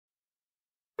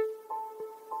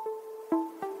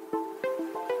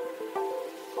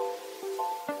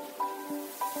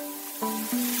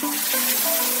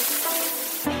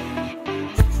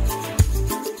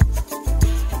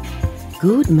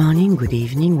Good morning, good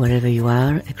evening, wherever you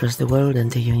are across the world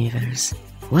and the universe.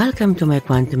 Welcome to my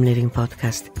Quantum Living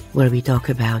podcast, where we talk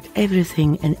about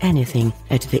everything and anything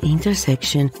at the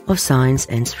intersection of science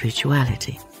and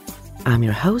spirituality. I'm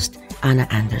your host, Anna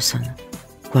Anderson,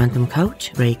 quantum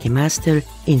coach, Reiki master,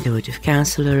 intuitive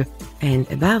counselor, and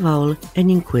above all, an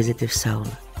inquisitive soul.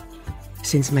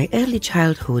 Since my early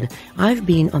childhood, I've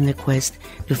been on the quest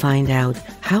to find out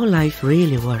how life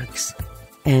really works.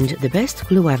 And the best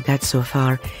clue I've got so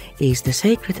far is the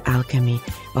sacred alchemy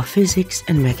of physics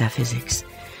and metaphysics,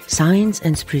 science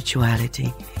and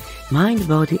spirituality, mind,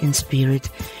 body and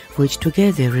spirit, which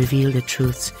together reveal the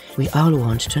truths we all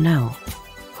want to know.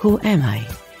 Who am I?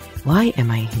 Why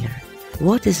am I here?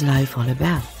 What is life all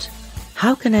about?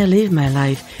 How can I live my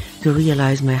life to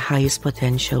realize my highest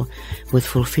potential with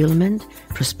fulfillment,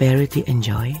 prosperity and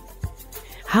joy?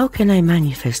 How can I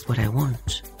manifest what I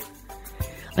want?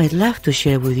 I'd love to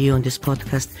share with you on this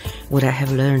podcast what I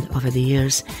have learned over the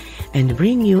years and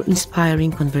bring you inspiring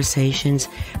conversations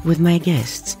with my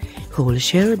guests who will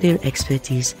share their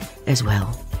expertise as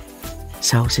well.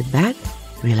 So sit back,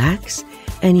 relax,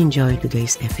 and enjoy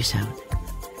today's episode.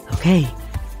 Okay,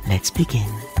 let's begin.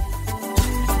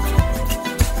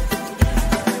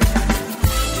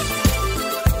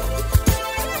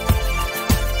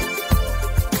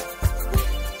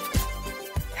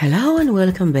 Hello and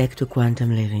welcome back to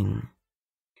Quantum Living.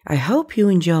 I hope you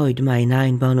enjoyed my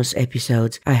 9 bonus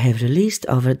episodes I have released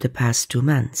over the past 2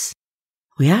 months.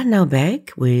 We are now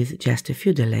back, with just a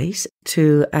few delays,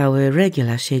 to our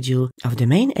regular schedule of the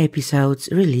main episodes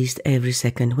released every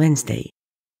second Wednesday.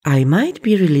 I might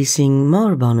be releasing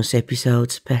more bonus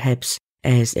episodes, perhaps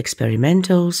as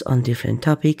experimentals on different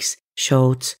topics,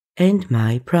 shorts, and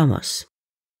my promos.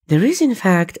 There is in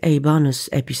fact a bonus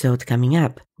episode coming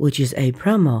up, which is a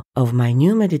promo of my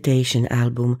new meditation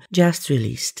album just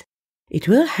released. It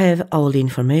will have all the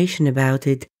information about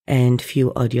it and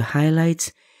few audio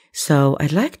highlights, so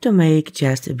I'd like to make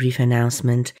just a brief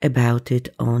announcement about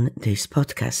it on this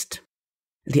podcast.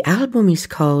 The album is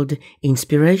called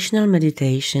Inspirational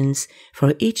Meditations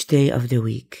for Each Day of the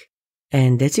Week,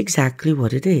 and that's exactly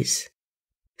what it is.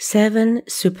 7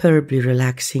 superbly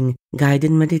relaxing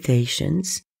guided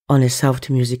meditations on a soft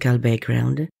musical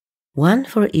background, 1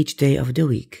 for each day of the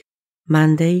week,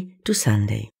 Monday to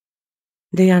Sunday.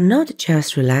 They are not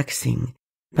just relaxing,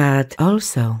 but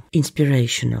also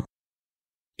inspirational.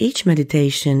 Each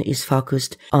meditation is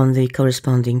focused on the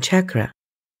corresponding chakra,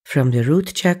 from the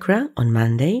root chakra on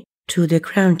Monday to the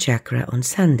crown chakra on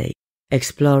Sunday,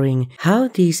 exploring how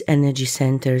these energy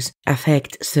centers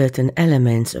affect certain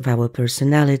elements of our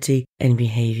personality and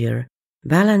behavior,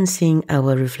 balancing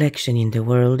our reflection in the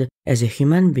world as a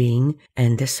human being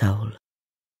and a soul.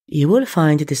 You will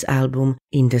find this album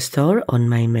in the store on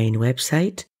my main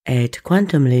website at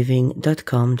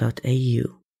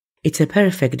quantumliving.com.au. It's a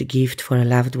perfect gift for a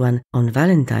loved one on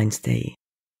Valentine's Day.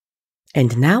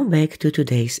 And now back to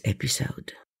today's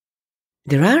episode.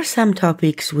 There are some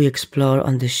topics we explore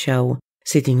on the show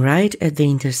sitting right at the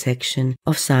intersection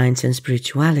of science and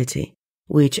spirituality,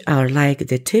 which are like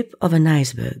the tip of an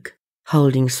iceberg,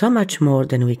 holding so much more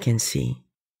than we can see.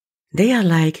 They are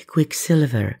like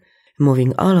quicksilver,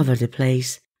 moving all over the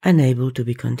place, unable to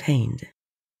be contained.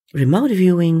 Remote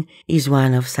viewing is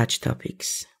one of such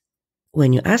topics.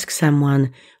 When you ask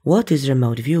someone what is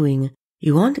remote viewing,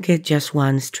 you won't get just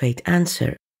one straight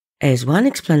answer, as one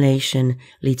explanation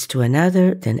leads to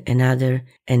another, then another,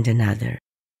 and another.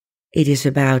 It is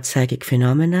about psychic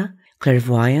phenomena,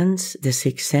 clairvoyance, the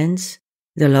sixth sense,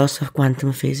 the laws of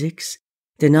quantum physics,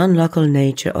 the non-local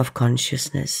nature of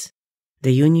consciousness,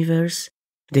 the universe,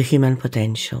 the human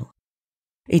potential.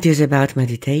 It is about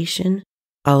meditation,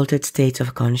 altered states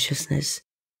of consciousness,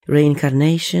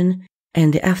 reincarnation,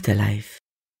 and the afterlife,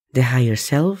 the higher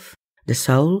self, the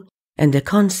soul, and the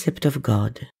concept of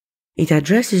God. It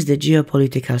addresses the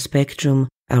geopolitical spectrum,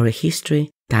 our history,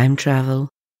 time travel,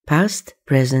 past,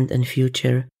 present, and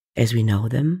future as we know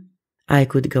them. I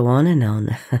could go on and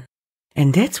on.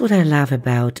 And that's what I love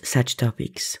about such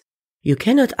topics. You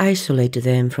cannot isolate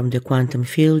them from the quantum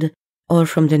field or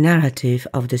from the narrative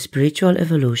of the spiritual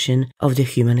evolution of the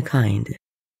humankind.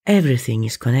 Everything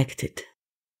is connected.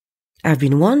 I've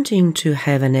been wanting to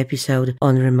have an episode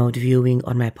on remote viewing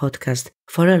on my podcast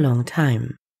for a long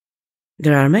time.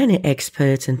 There are many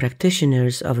experts and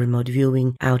practitioners of remote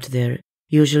viewing out there,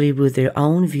 usually with their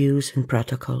own views and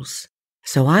protocols.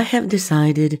 So I have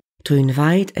decided to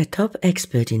invite a top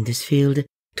expert in this field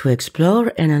to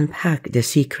explore and unpack the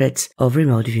secrets of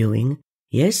remote viewing.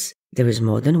 Yes, there is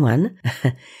more than one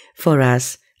for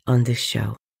us on this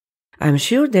show. I'm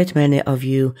sure that many of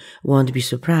you won't be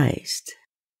surprised.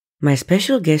 My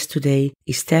special guest today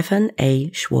is Stephan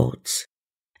A.Schwartz,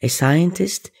 a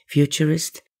scientist,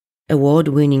 futurist,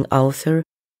 award-winning author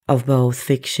of both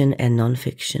fiction and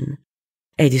non-fiction,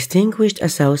 a distinguished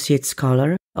associate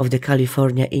scholar of the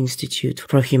California Institute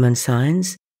for Human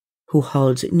Science, who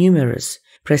holds numerous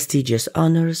prestigious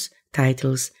honors,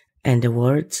 titles, and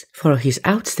awards for his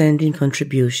outstanding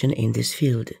contribution in this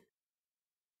field.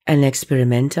 An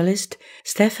experimentalist,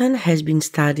 Stephan has been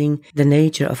studying the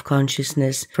nature of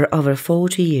consciousness for over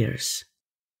 40 years.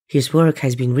 His work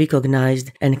has been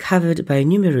recognized and covered by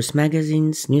numerous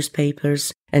magazines,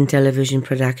 newspapers, and television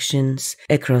productions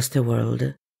across the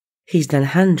world. He's done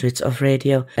hundreds of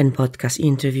radio and podcast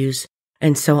interviews,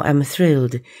 and so I'm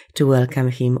thrilled to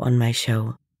welcome him on my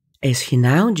show, as he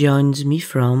now joins me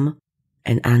from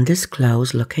an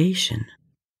undisclosed location.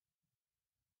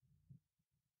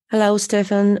 Hello,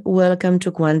 Stephan. Welcome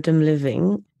to Quantum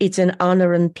Living. It's an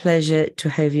honor and pleasure to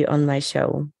have you on my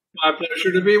show. My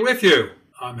pleasure to be with you.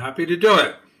 I'm happy to do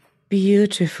it.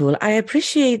 Beautiful. I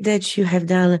appreciate that you have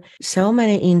done so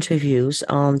many interviews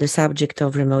on the subject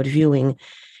of remote viewing,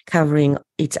 covering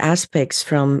its aspects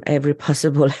from every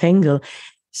possible angle.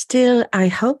 Still, I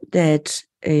hope that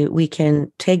we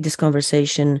can take this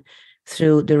conversation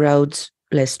through the roads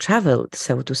less traveled,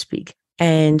 so to speak,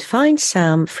 and find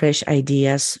some fresh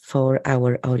ideas for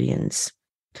our audience.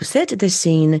 To set the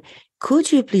scene,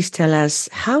 could you please tell us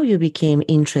how you became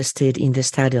interested in the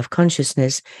study of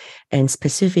consciousness and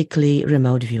specifically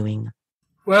remote viewing?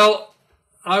 Well,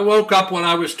 I woke up when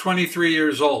I was 23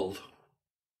 years old.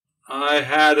 I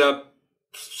had a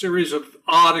series of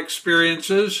odd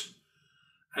experiences,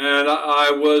 and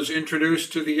I was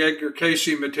introduced to the Edgar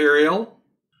Cayce material,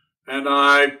 and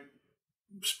I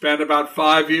spent about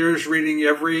 5 years reading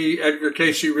every Edgar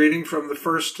Cayce reading from the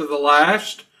first to the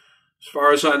last. As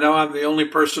far as I know, I'm the only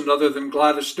person other than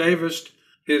Gladys Davis,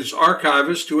 his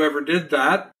archivist, who ever did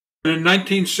that. And in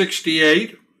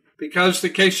 1968, because the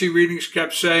Cayce readings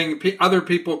kept saying other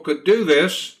people could do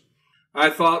this, I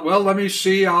thought, well, let me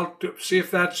see. I'll see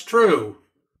if that's true.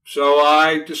 So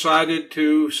I decided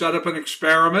to set up an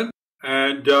experiment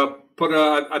and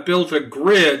I built a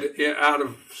grid out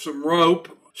of some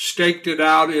rope, staked it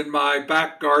out in my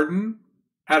back garden,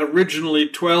 had originally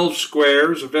 12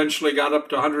 squares, eventually got up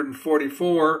to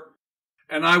 144,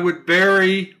 and I would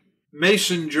bury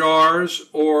mason jars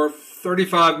or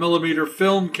 35 millimeter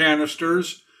film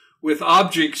canisters with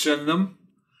objects in them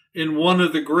in one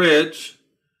of the grids,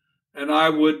 and I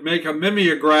would make a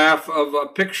mimeograph of a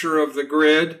picture of the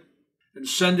grid and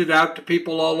send it out to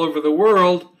people all over the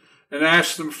world and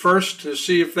ask them first to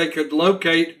see if they could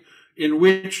locate in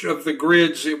which of the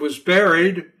grids it was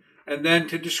buried, and then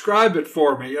to describe it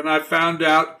for me. And I found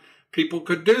out people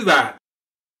could do that,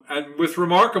 and with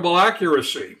remarkable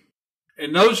accuracy.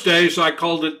 In those days, I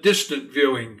called it distant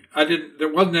viewing.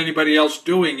 There wasn't anybody else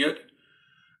doing it.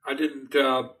 I didn't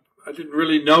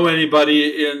really know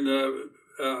anybody in the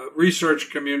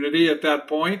research community at that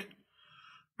point.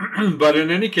 But in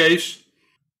any case,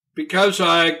 because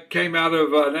I came out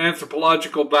of an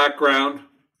anthropological background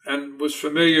and was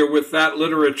familiar with that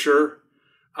literature,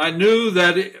 I knew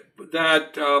that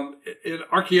in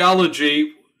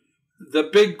archaeology, the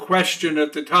big question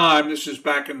at the time, this is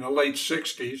back in the late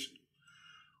 60s,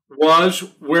 was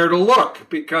where to look,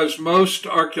 because most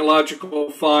archaeological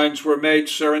finds were made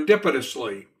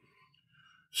serendipitously.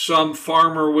 Some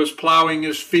farmer was plowing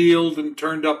his field and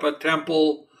turned up a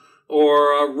temple,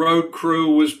 or a road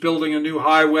crew was building a new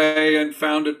highway and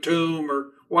found a tomb, or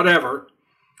whatever.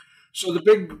 So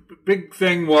the big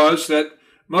thing was that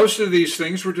most of these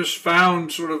things were just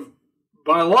found sort of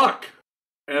by luck.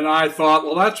 And I thought,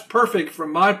 well, that's perfect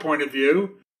from my point of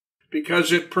view,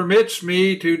 because it permits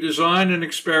me to design an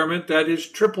experiment that is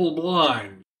triple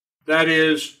blind. That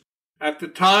is, at the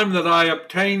time that I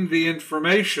obtained the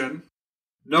information,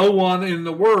 no one in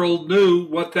the world knew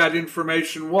what that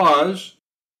information was.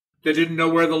 They didn't know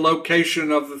where the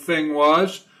location of the thing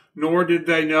was, nor did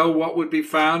they know what would be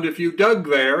found if you dug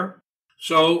there.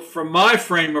 So from my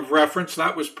frame of reference,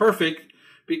 that was perfect,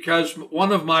 because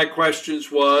one of my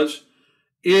questions was,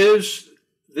 is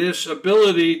this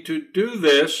ability to do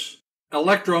this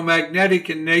electromagnetic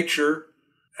in nature,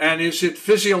 and is it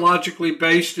physiologically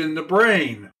based in the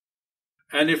brain?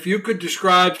 And if you could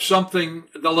describe something,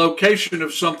 the location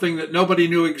of something that nobody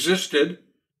knew existed,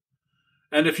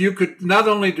 and if you could not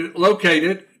only locate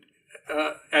it,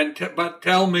 but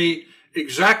tell me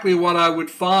exactly what I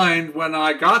would find when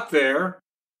I got there,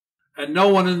 and no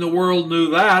one in the world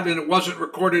knew that, and it wasn't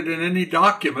recorded in any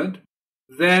document,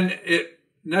 then it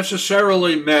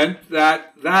necessarily meant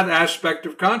that that aspect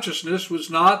of consciousness was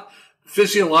not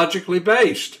physiologically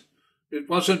based. It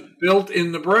wasn't built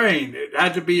in the brain. It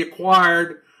had to be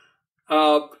acquired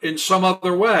in some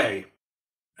other way.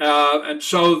 And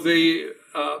so the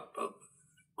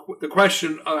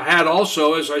question I had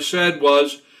also, as I said,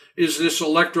 was, is this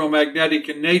electromagnetic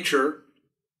in nature?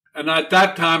 And at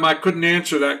that time, I couldn't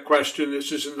answer that question.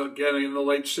 This is getting in the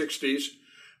late 60s.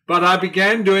 But I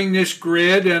began doing this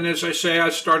grid, and as I say, I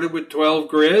started with 12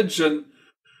 grids, and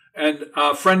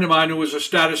a friend of mine who was a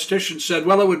statistician said,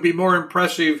 well, it would be more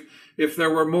impressive if there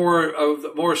were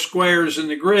more squares in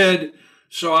the grid.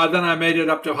 So then I made it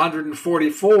up to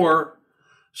 144,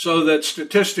 so that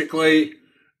statistically,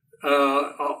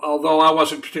 although I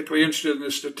wasn't particularly interested in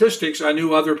the statistics, I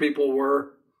knew other people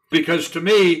were. Because to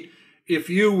me, if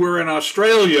you were in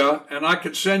Australia and I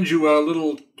could send you a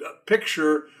little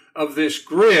picture of this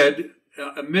grid,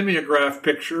 a mimeograph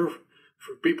picture,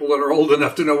 for people that are old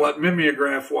enough to know what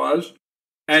mimeograph was,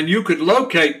 and you could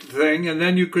locate the thing and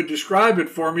then you could describe it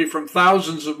for me from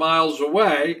thousands of miles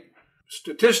away,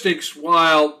 statistics,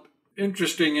 while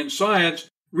interesting in science,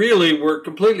 really were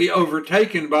completely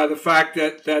overtaken by the fact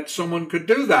that someone could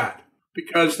do that,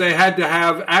 because they had to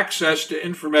have access to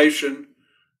information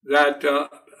that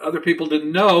other people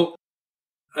didn't know.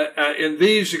 In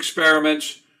these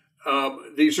experiments,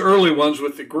 these early ones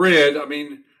with the grid, I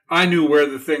mean, I knew where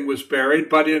the thing was buried,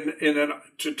 but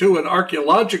to do an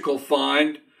archaeological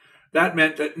find, that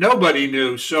meant that nobody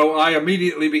knew. So I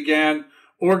immediately began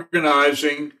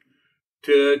organizing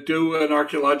to do an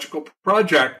archaeological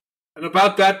project. And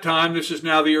about that time, this is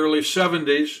now the early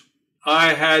 70s,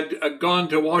 I had gone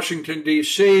to Washington,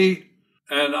 D.C.,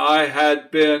 and I had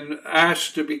been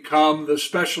asked to become the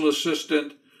special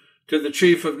assistant to the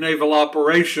Chief of Naval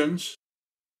Operations.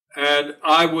 And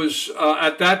I was,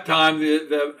 at that time,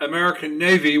 the American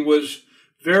Navy was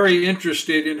very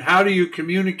interested in how do you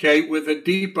communicate with a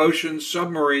deep ocean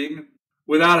submarine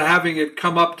without having it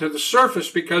come up to the surface,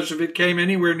 because if it came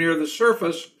anywhere near the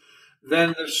surface,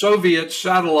 then the Soviet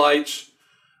satellites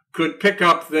could pick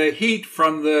up the heat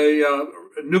from the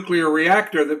nuclear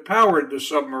reactor that powered the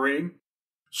submarine.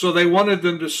 So they wanted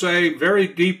them to stay very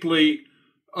deeply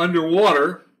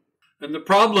underwater. And the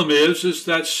problem is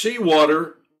that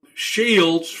seawater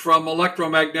shields from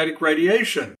electromagnetic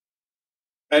radiation.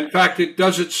 In fact, it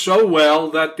does it so well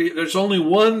that there's only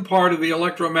one part of the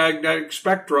electromagnetic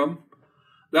spectrum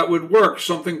that would work,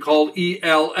 something called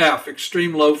ELF,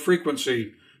 extreme low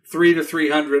frequency, 3 to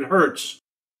 300 hertz.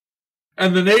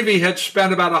 And the Navy had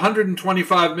spent about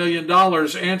 $125 million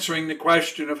answering the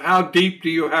question of how deep do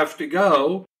you have to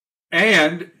go,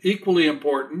 and, equally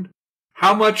important,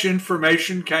 how much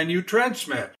information can you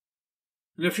transmit?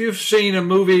 And if you've seen a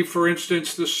movie, for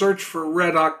instance, The Search for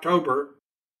Red October,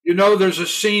 you know there's a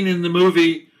scene in the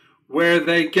movie where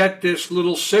they get this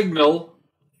little signal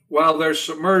while they're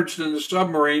submerged in the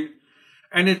submarine,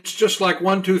 and it's just like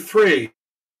 1, 2, 3.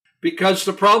 Because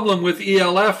the problem with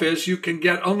ELF is you can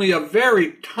get only a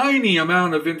very tiny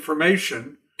amount of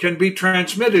information can be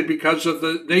transmitted because of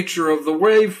the nature of the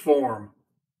waveform.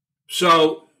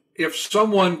 So if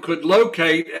someone could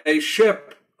locate a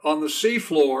ship on the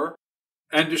seafloor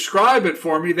and describe it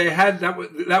for me,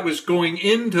 that was going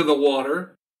into the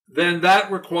water, then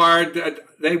that required that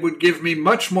they would give me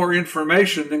much more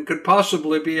information than could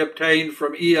possibly be obtained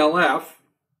from ELF.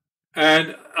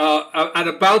 And at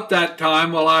about that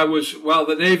time, while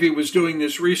the Navy was doing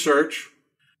this research,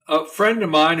 a friend of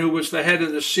mine who was the head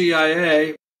of the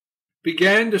CIA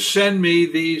began to send me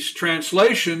these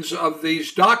translations of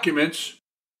these documents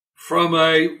from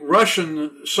a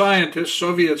Russian scientist,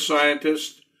 Soviet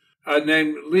scientist,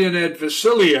 named Leonid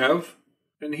Vasiliev.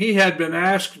 And he had been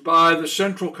asked by the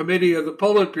Central Committee of the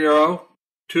Politburo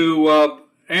to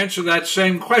answer that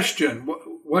same question.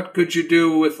 What could you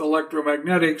do with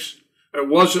electromagnetics? Or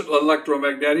was it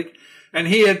electromagnetic? And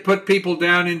he had put people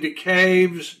down into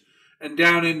caves and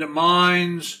down into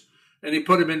mines, and he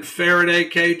put them in Faraday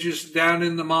cages down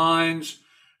in the mines.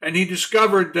 And he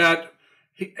discovered that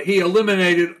he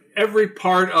eliminated every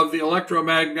part of the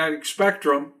electromagnetic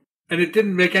spectrum, and it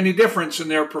didn't make any difference in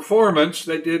their performance.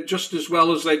 They did just as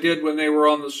well as they did when they were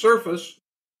on the surface.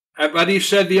 But he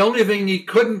said the only thing he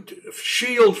couldn't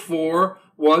shield for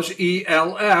was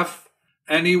ELF.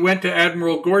 And he went to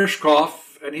Admiral Gorshkov,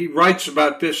 and he writes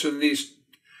about this in these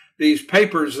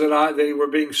papers that they were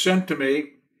being sent to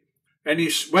me. And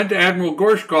he went to Admiral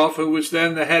Gorshkov, who was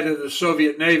then the head of the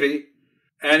Soviet Navy,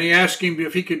 and he asked him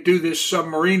if he could do this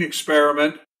submarine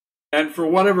experiment. And for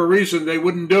whatever reason, they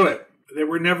wouldn't do it. They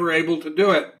were never able to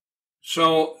do it.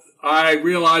 So I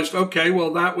realized, okay,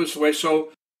 well, that was the way.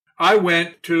 So I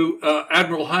went to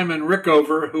Admiral Hyman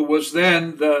Rickover, who was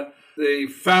then the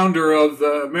founder of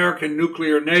the American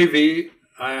Nuclear Navy,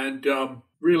 and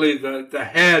really the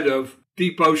head of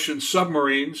deep ocean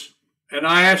submarines. And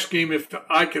I asked him if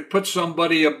I could put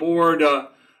somebody aboard a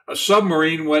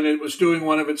submarine when it was doing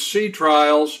one of its sea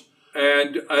trials,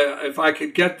 and if I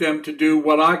could get them to do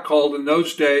what I called in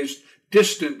those days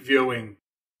distant viewing.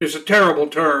 It's a terrible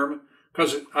term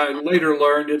because I later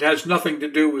learned it has nothing to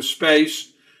do with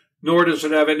space, nor does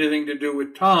it have anything to do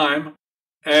with time.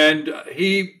 And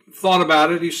he thought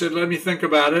about it. He said, let me think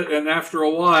about it. And after a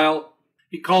while,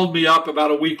 he called me up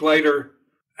about a week later,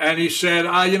 and he said,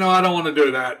 I don't want to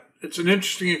do that. It's an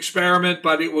interesting experiment,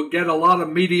 but it will get a lot of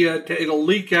media. It'll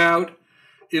leak out.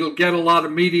 It'll get a lot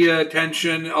of media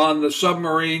attention on the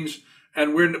submarines,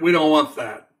 and we don't want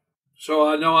that. So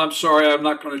I know, I'm sorry, I'm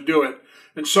not going to do it.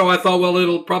 And so I thought, well,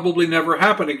 it'll probably never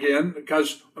happen again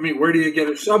because, where do you get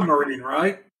a submarine,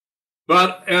 right?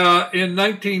 But in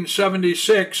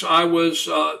 1976, I was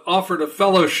offered a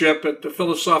fellowship at the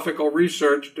Philosophical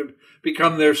Research to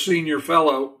become their senior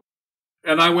fellow.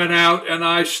 And I went out and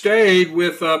I stayed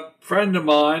with a friend of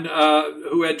mine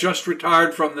who had just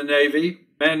retired from the Navy,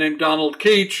 a man named Donald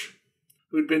Keach,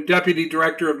 who'd been deputy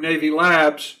director of Navy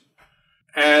Labs.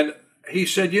 And he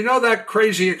said, you know that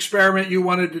crazy experiment you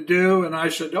wanted to do? And I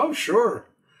said, oh, sure.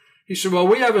 He said, well,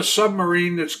 we have a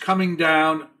submarine that's coming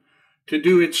down to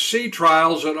do its sea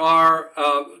trials at our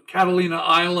Catalina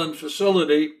Island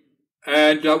facility,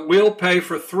 and we'll pay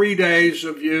for 3 days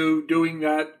of you doing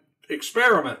that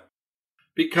experiment.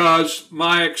 Because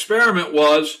my experiment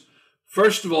was,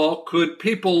 first of all, could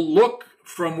people look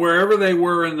from wherever they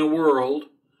were in the world,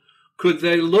 could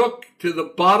they look to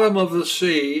the bottom of the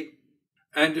sea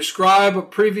and describe a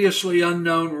previously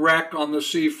unknown wreck on the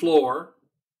sea floor?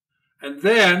 And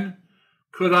then,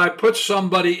 could I put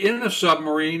somebody in a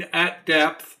submarine at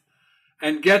depth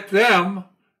and get them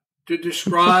to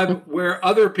describe where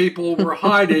other people were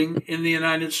hiding in the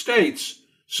United States,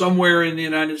 somewhere in the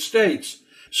United States?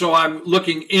 So I'm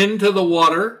looking into the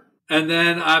water, and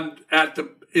then I'm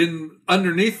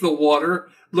underneath the water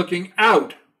looking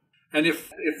out. And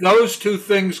if those two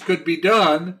things could be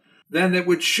done, then it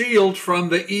would shield from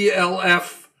the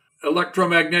ELF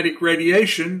electromagnetic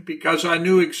radiation, because I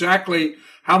knew exactly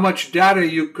how much data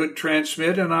you could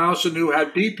transmit, and I also knew how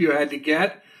deep you had to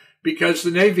get, because the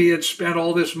Navy had spent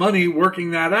all this money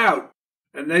working that out.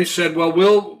 And they said, well,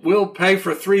 we'll pay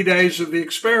for 3 days of the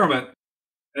experiment.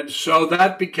 And so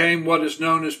that became what is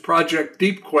known as Project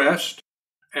Deep Quest.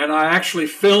 And I actually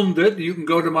filmed it. You can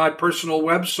go to my personal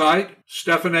website,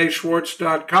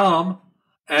 StephanA.Schwartz.com,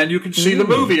 and you can see the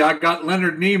movie. I got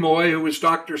Leonard Nimoy, who was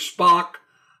Dr. Spock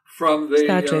from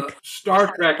the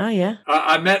Star Trek. Oh, yeah.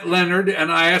 I met Leonard, and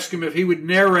I asked him if he would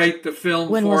narrate the film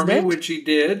for me, which he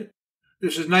did.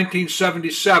 This is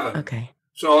 1977. Okay.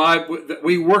 So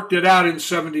we worked it out in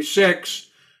 76,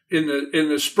 in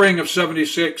the spring of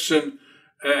 76, and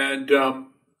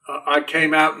I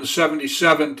came out in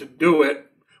 77 to do it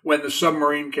when the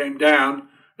submarine came down,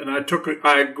 and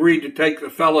I agreed to take the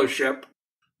fellowship.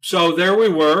 So there we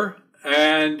were,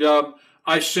 and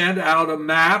I sent out a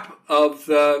map of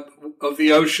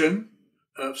the ocean,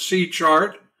 a sea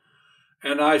chart,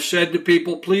 and I said to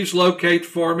people, please locate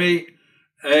for me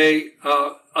a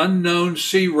unknown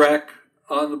sea wreck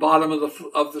on the bottom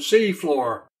of the sea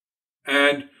floor.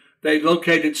 And they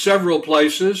located several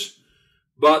places,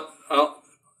 but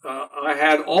I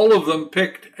had all of them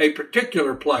picked a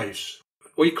particular place.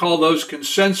 We call those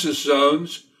consensus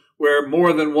zones, where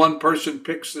more than one person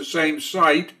picks the same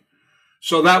site.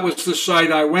 So that was the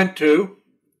site I went to,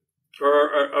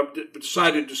 or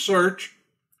decided to search.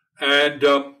 And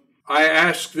I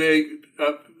asked the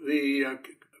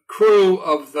crew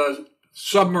of the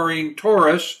submarine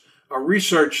Taurus, a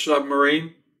research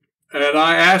submarine, and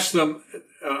I asked them,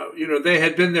 they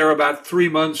had been there about 3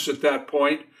 months at that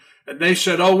point, and they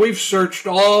said, oh, we've searched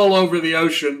all over the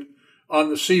ocean on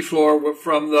the seafloor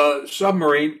from the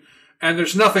submarine, and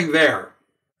there's nothing there.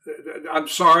 I'm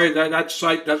sorry, that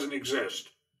site doesn't exist.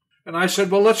 And I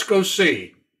said, well, let's go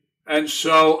see. And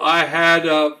so I had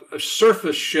a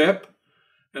surface ship,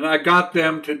 and I got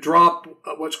them to drop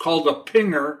what's called a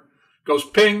pinger. It goes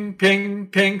ping, ping,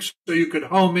 ping, so you could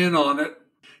home in on it.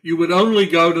 You would only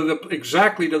go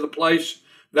exactly to the place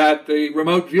that the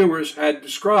remote viewers had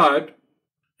described.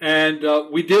 And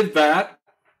we did that,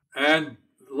 and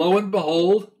lo and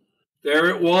behold, there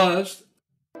it was.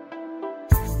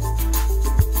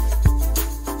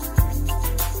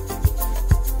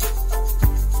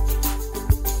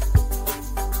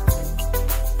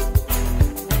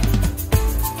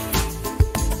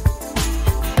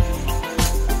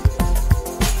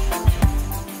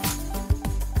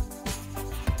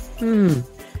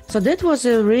 So that was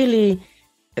a really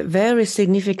very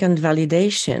significant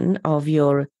validation of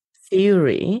your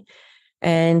theory.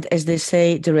 And as they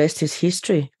say, the rest is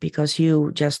history, because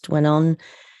you just went on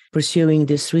pursuing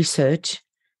this research.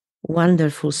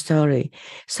 Wonderful story.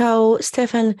 So,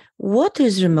 Stephan, what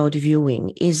is remote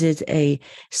viewing? Is it a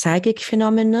psychic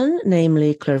phenomenon,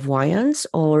 namely clairvoyance,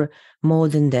 or more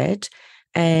than that?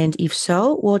 And if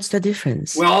so, what's the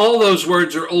difference? Well, all those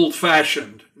words are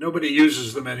old-fashioned. Nobody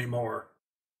uses them anymore.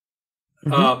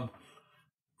 Mm-hmm.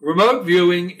 Remote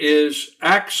viewing is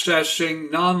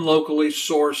accessing non-locally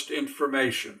sourced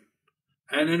information.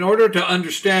 And in order to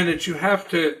understand it, you have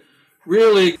to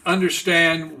really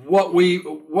understand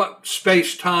what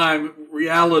space-time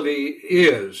reality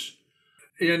is.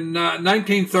 In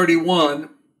 1931,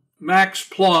 Max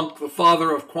Planck, the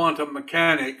father of quantum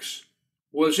mechanics,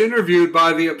 was interviewed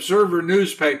by the Observer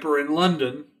newspaper in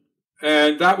London,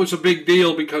 and that was a big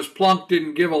deal because Planck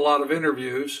didn't give a lot of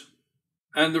interviews.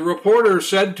 And the reporter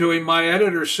said to him, "My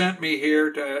editor sent me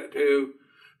here to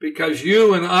because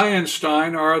you and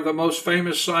Einstein are the most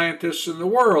famous scientists in the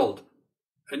world.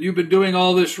 And you've been doing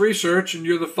all this research, and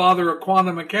you're the father of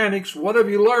quantum mechanics. What have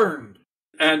you learned?"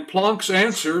 And Planck's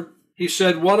answer, he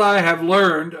said, "What I have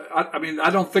learned," I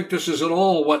don't think this is at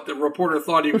all what the reporter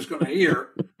thought he was going to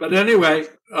hear. But anyway,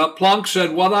 Planck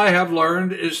said, "What I have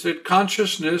learned is that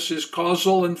consciousness is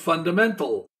causal and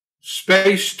fundamental.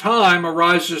 Space-time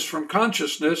arises from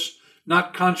consciousness,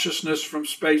 not consciousness from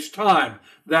space-time.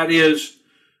 That is,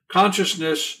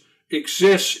 consciousness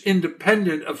exists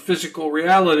independent of physical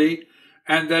reality,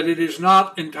 and that it is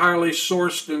not entirely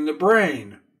sourced in the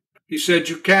brain." He said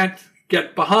you can't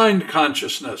get behind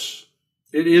consciousness.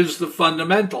 It is the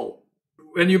fundamental.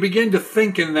 When you begin to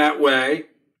think in that way,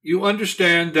 you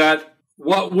understand that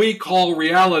what we call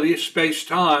reality,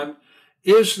 space-time,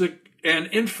 is an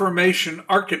information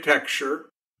architecture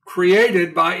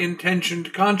created by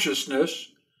intentioned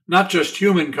consciousness, not just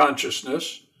human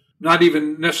consciousness, not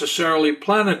even necessarily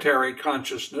planetary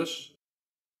consciousness.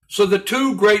 So the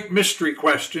two great mystery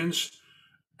questions,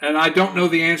 and I don't know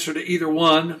the answer to either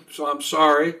one, so I'm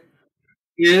sorry,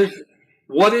 is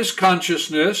what is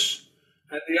consciousness?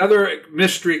 And the other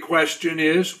mystery question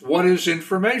is, what is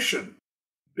information?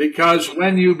 Because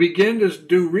when you begin to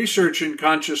do research in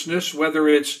consciousness, whether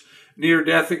it's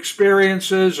near-death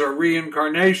experiences or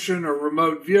reincarnation or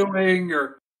remote viewing,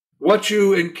 or what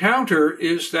you encounter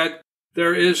is that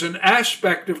there is an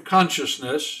aspect of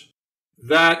consciousness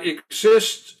that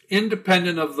exists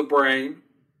independent of the brain,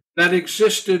 that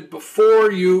existed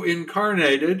before you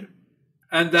incarnated,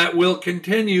 and that will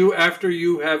continue after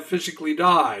you have physically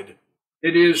died.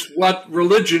 It is what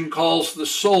religion calls the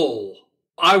soul.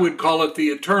 I would call it the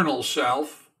eternal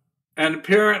self. And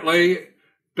apparently,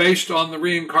 based on the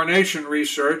reincarnation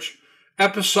research,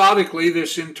 episodically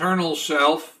this internal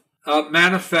self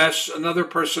manifests another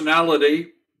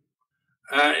personality,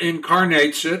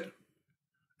 incarnates it,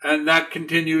 and that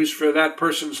continues for that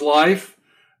person's life.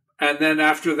 And then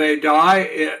after they die,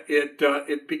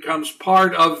 it becomes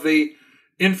part of the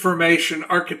information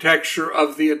architecture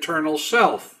of the eternal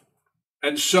self.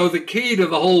 And so the key to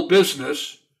the whole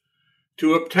business,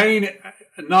 to obtain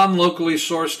non-locally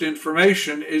sourced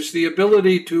information, is the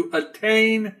ability to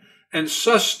attain and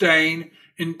sustain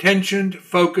intentioned,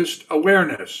 focused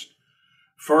awareness.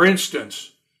 For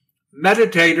instance,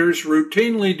 meditators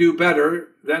routinely do better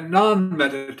than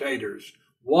non-meditators.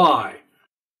 Why?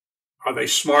 Are they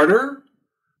smarter?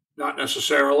 Not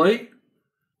necessarily.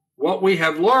 What we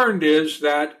have learned is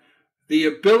that the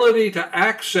ability to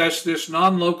access this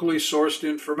non-locally sourced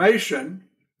information,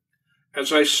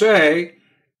 as I say,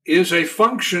 is a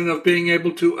function of being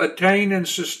able to attain and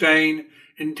sustain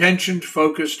intentioned,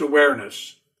 focused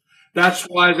awareness. That's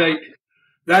why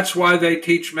they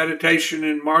teach meditation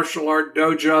in martial art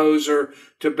dojos or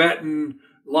Tibetan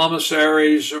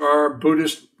lamaseries or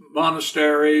Buddhist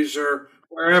monasteries or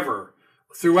wherever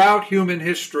throughout human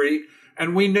history.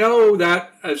 And we know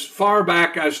that as far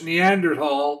back as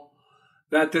Neanderthal,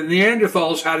 that the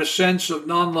Neanderthals had a sense of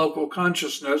non-local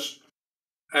consciousness,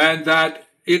 and that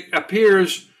it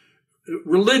appears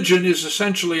religion is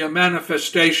essentially a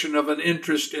manifestation of an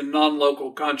interest in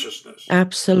non-local consciousness.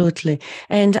 Absolutely.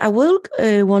 And I will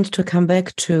want to come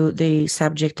back to the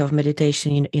subject of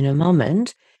meditation in a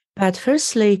moment. But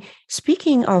firstly,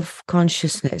 speaking of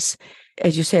consciousness,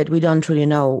 as you said, we don't really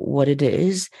know what it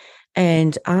is.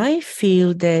 And I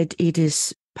feel that it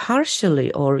is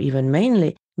partially or even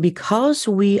mainly because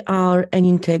we are an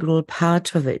integral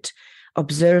part of it,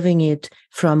 observing it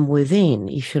from within,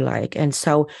 if you like. And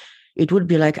so it would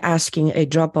be like asking a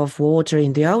drop of water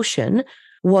in the ocean,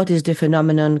 what is the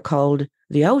phenomenon called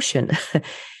the ocean?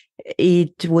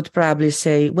 It would probably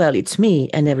say, well, it's me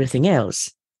and everything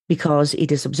else, because it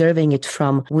is observing it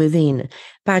from within.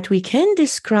 But we can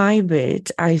describe it,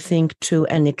 I think, to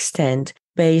an extent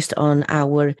based on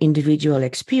our individual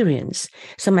experience.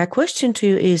 So my question to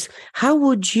you is, how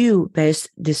would you best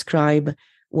describe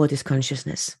what is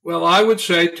consciousness? Well, I would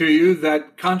say to you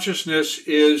that consciousness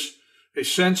is a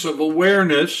sense of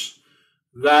awareness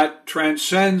that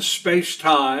transcends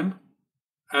space-time,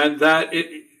 and that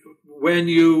when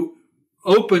you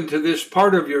open to this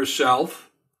part of yourself,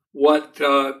 what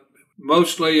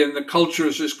mostly in the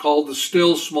cultures is called the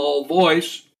still small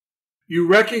voice, you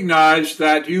recognize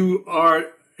that you are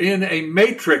in a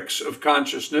matrix of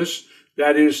consciousness.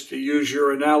 That is, to use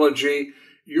your analogy,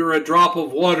 you're a drop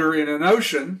of water in an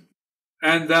ocean,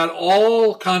 and that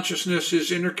all consciousness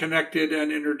is interconnected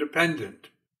and interdependent.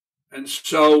 And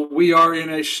so we are in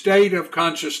a state of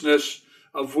consciousness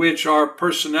of which our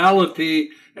personality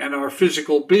and our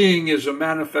physical being is a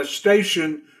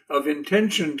manifestation of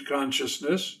intentioned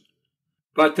consciousness,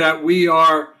 but that we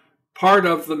are part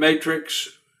of the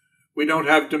matrix. We don't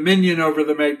have dominion over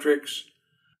the matrix,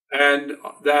 and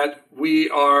that we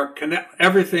are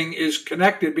everything is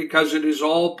connected because it is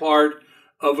all part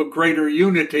of a greater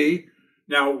unity.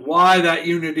 Now, why that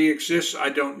unity exists, I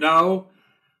don't know.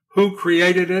 Who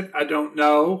created it, I don't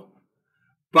know.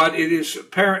 But it is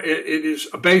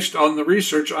based on the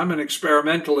research. I'm an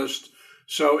experimentalist,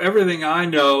 so everything I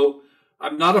know,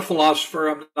 I'm not a philosopher,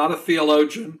 I'm not a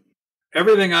theologian.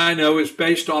 Everything I know is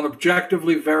based on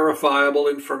objectively verifiable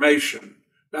information.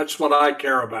 That's what I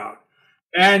care about.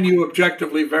 And you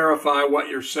objectively verify what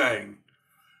you're saying.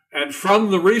 And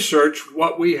from the research,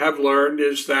 what we have learned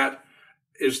is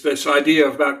this idea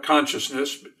about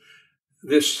consciousness,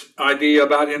 this idea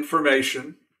about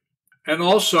information, and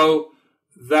also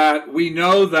that we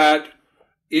know that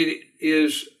it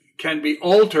can be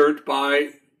altered by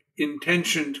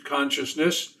intentioned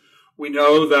consciousness. We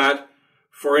know that,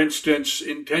 for instance,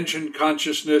 intentioned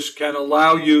consciousness can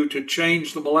allow you to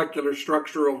change the molecular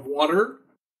structure of water.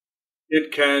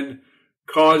 It can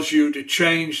cause you to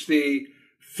change the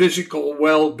physical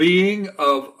well-being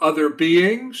of other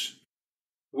beings.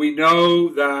 We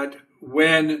know that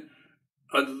when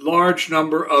a large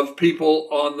number of people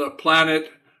on the planet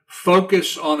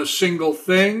focus on a single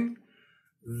thing,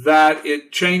 that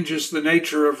it changes the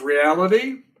nature of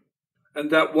reality, and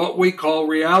that what we call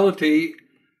reality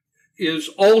is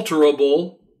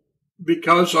alterable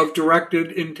because of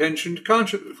directed, intentioned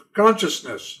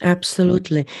consciousness.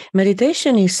 Absolutely.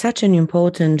 Meditation is such an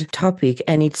important topic,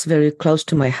 and it's very close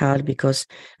to my heart because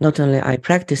not only I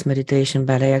practice meditation,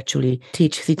 but I actually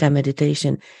teach theta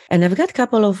meditation. And I've got a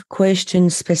couple of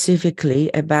questions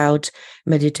specifically about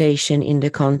meditation in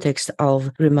the context of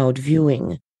remote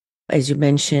viewing. As you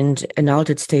mentioned, an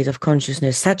altered state of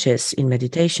consciousness, such as in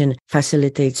meditation,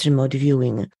 facilitates remote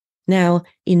viewing. Now,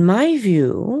 in my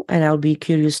view, and I'll be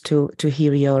curious to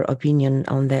hear your opinion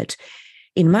on that,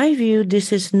 in my view,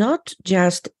 this is not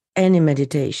just any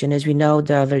meditation. As we know,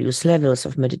 there are various levels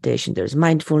of meditation. There's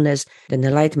mindfulness, then the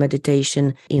light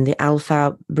meditation in the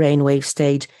alpha brainwave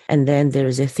state, and then there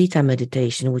is a theta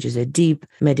meditation, which is a deep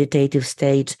meditative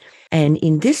state. And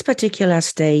in this particular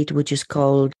state, which is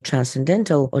called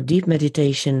transcendental or deep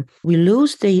meditation, we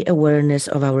lose the awareness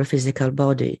of our physical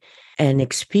body and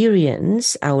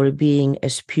experience our being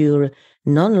as pure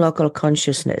non-local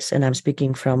consciousness. And I'm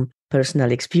speaking from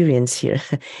personal experience here.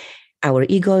 Our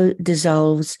ego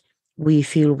dissolves. We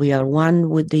feel we are one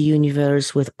with the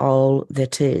universe, with all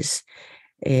that is.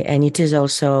 And it is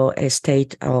also a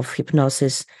state of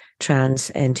hypnosis,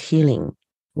 trance, and healing.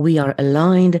 We are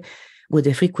aligned with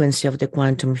the frequency of the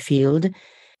quantum field.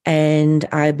 And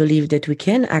I believe that we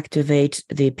can activate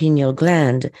the pineal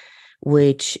gland,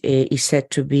 which is said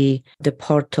to be the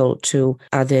portal to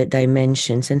other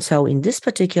dimensions. And so in this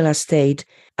particular state,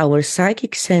 our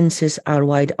psychic senses are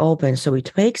wide open. So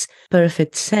it makes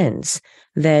perfect sense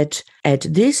that at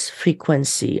this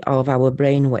frequency of our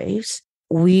brain waves,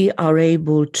 we are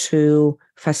able to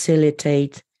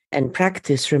facilitate and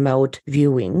practice remote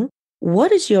viewing.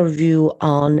 What is your view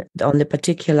on the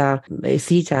particular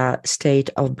theta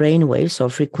state of brainwaves or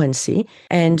frequency?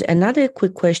 And another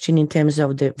quick question in terms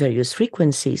of the various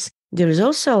frequencies. There is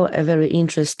also a very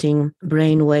interesting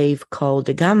brainwave called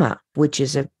the gamma, which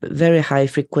is a very high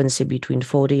frequency between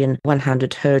 40 and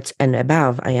 100 hertz and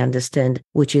above, I understand,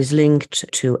 which is linked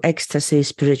to ecstasy,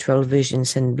 spiritual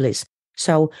visions, and bliss.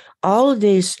 So all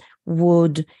this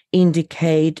would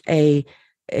indicate a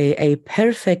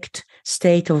perfect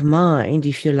state of mind,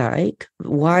 if you like,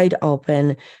 wide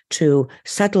open to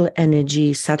subtle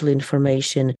energy, subtle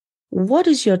information, What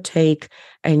is your take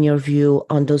and your view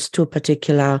on those two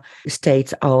particular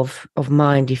states of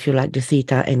mind, if you like, the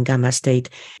theta and gamma state,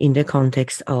 in the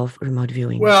context of remote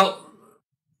viewing? Well,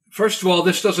 first of all,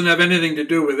 this doesn't have anything to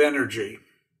do with energy,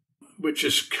 which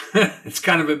is it's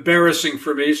kind of embarrassing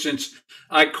for me since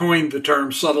I coined the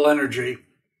term subtle energy,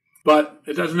 but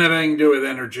it doesn't have anything to do with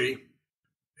energy.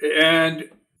 And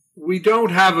we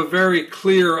don't have a very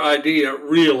clear idea,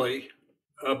 really,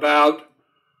 about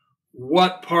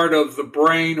what part of the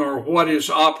brain or what is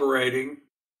operating.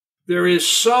 There is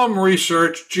some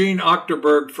research. Jean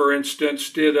Ochterberg, for instance,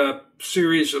 did a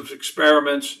series of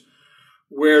experiments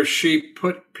where she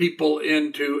put people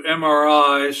into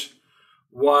MRIs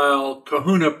while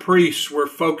kahuna priests were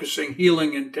focusing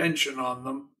healing intention on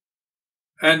them,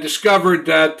 and discovered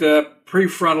that the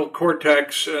prefrontal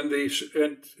cortex and the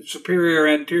superior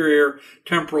anterior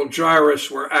temporal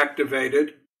gyrus were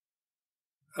activated.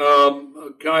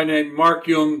 A guy named Mark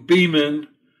Jung Beeman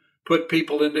put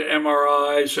people into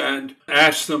MRIs and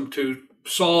asked them to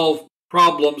solve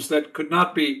problems that could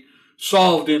not be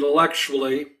solved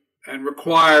intellectually and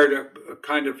required a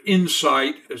kind of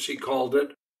insight, as he called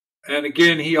it. And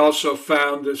again, he also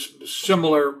found this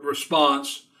similar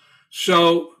response.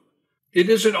 So it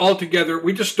isn't altogether,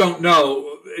 we just don't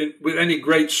know with any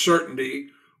great certainty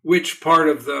which part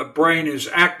of the brain is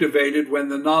activated when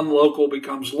the non-local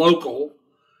becomes local.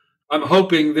 I'm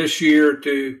hoping this year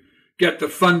to get the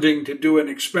funding to do an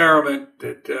experiment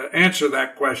to answer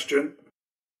that question.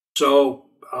 So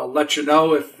I'll let you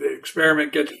know if the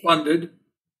experiment gets funded.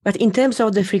 But in terms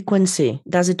of the frequency,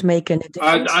 does it make any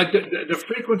difference? The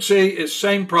frequency is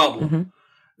same problem. Mm-hmm.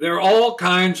 There are all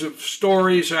kinds of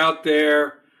stories out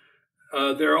there.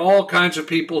 There are all kinds of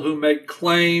people who make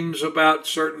claims about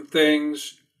certain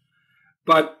things.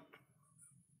 But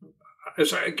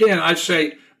I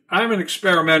say, I'm an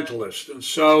experimentalist. And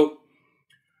so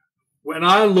when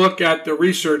I look at the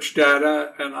research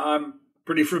data, and I'm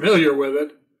pretty familiar with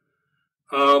it,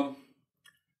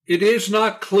 it is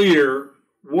not clear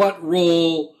what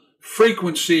role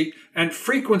frequency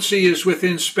is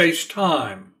within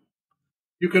space-time.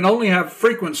 You can only have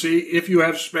frequency if you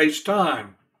have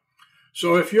space-time.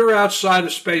 So if you're outside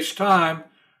of space-time,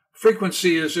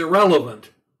 frequency is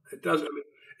irrelevant.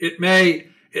 It may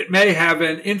have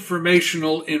an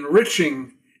informational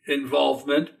enriching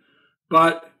involvement,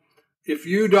 but if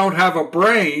you don't have a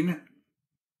brain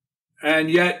and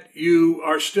yet you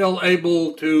are still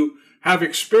able to have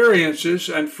experiences,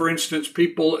 and for instance,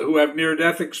 people who have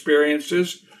near-death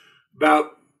experiences,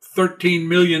 about 13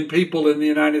 million people in the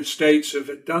United States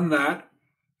have done that,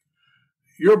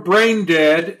 you're brain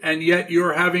dead and yet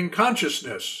you're having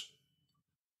consciousness.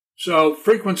 So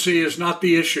frequency is not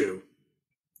the issue.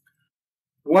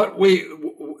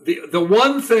 The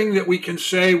one thing that we can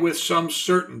say with some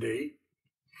certainty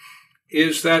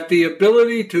is that the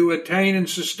ability to attain and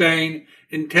sustain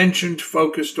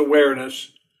intention-focused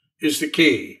awareness is the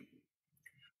key.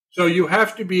 So you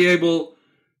have to be able,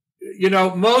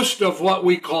 most of what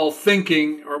we call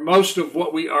thinking, or most of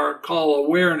what we call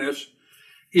awareness,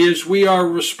 is we are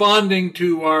responding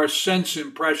to our sense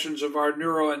impressions of our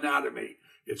neuroanatomy.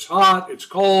 It's hot, it's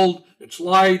cold, it's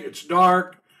light, it's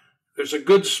dark. There's a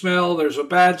good smell, there's a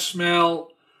bad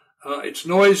smell, it's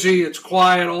noisy, it's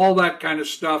quiet, all that kind of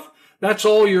stuff. That's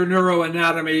all your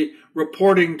neuroanatomy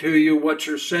reporting to you what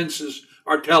your senses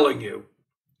are telling you.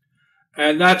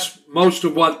 And that's most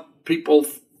of what people,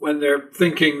 when they're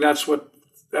thinking, that's what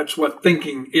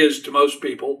thinking is to most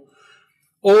people.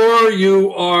 Or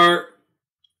you are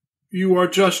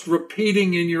just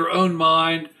repeating in your own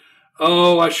mind,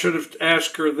 oh, I should have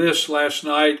asked her this last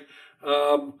night.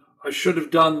 I should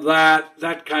have done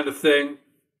that kind of thing.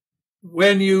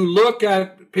 When you look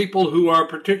at people who are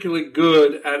particularly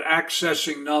good at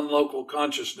accessing non-local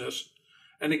consciousness,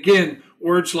 and again,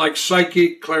 words like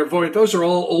psychic, clairvoyant, those are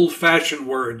all old-fashioned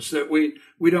words that we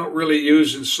don't really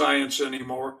use in science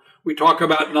anymore. We talk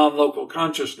about non-local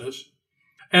consciousness.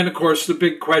 And of course, the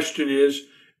big question is,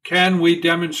 can we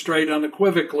demonstrate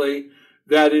unequivocally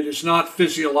that it is not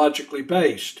physiologically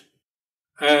based?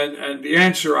 And the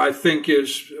answer, I think,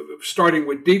 is, starting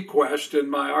with Deep Quest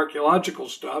and my archaeological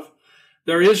stuff,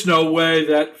 there is no way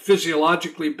that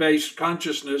physiologically based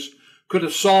consciousness could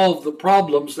have solved the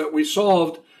problems that we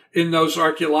solved in those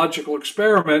archaeological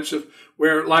experiments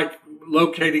where, like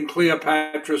locating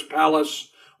Cleopatra's palace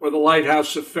or the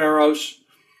lighthouse of Pharos,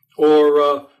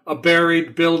 or a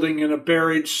buried building in a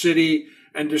buried city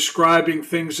and describing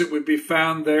things that would be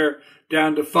found there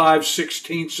down to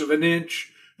 5/16 of an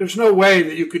inch. There's no way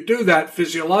that you could do that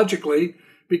physiologically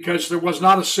because there was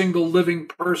not a single living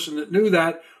person that knew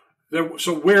that.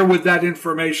 So where would that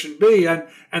information be?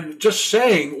 And just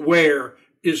saying where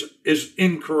is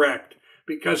incorrect,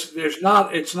 because it's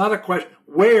not a question.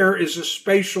 Where is a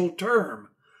spatial term.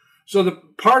 So the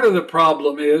part of the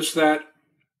problem is that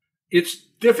it's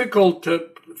difficult to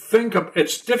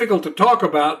talk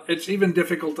about. It's even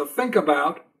difficult to think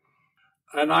about.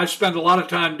 And I spend a lot of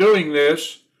time doing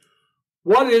this.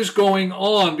 What is going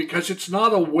on? Because it's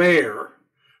not aware.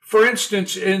 For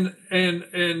instance, in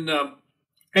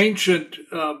ancient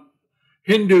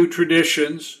Hindu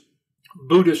traditions,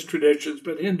 Buddhist traditions,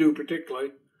 but Hindu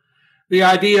particularly, the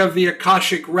idea of the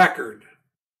Akashic record.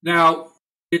 Now,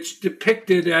 it's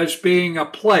depicted as being a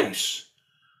place.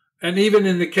 And even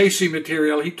in the Casey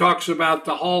material, he talks about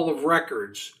the Hall of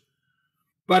Records.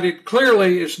 But it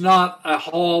clearly is not a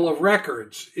Hall of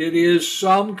Records. It is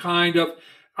some kind of,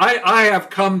 I have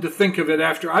come to think of it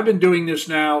after, I've been doing this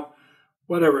now,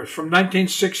 whatever, from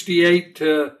 1968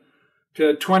 to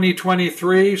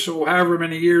 2023, so however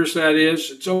many years that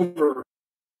is, it's over,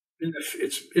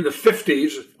 it's in the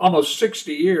 50s, almost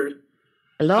 60 years.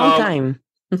 A long time.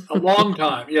 A long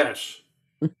time, yes.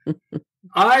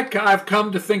 I've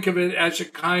come to think of it as a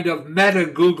kind of meta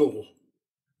Google.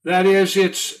 That is,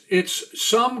 it's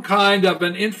some kind of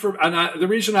the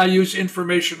reason I use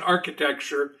information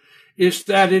architecture is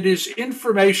that it is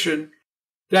information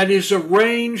that is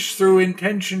arranged through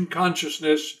intention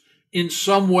consciousness in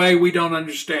some way we don't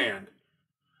understand.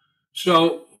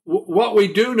 So what we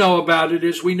do know about it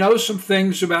is we know some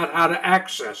things about how to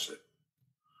access it.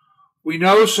 We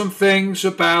know some things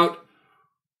about,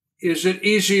 is it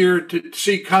easier to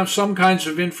see some kinds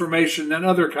of information than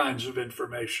other kinds of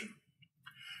information?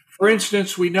 For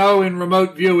instance, we know in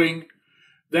remote viewing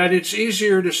that it's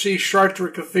easier to see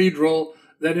Chartres Cathedral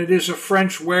than it is a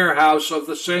French warehouse of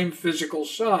the same physical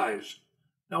size.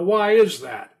 Now, why is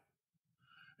that?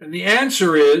 And the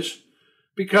answer is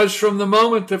because from the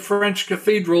moment the French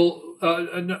cathedral,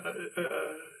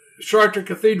 Chartres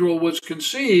Cathedral was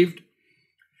conceived,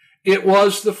 it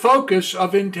was the focus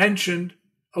of intentioned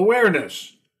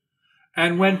awareness.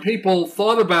 And when people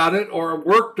thought about it or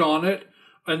worked on it,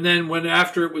 and then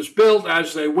after it was built,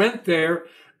 as they went there,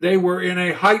 they were in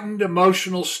a heightened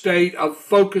emotional state of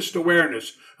focused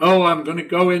awareness. Oh, I'm going to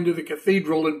go into the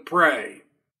cathedral and pray.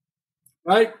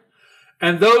 Right?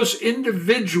 And those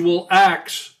individual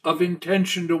acts of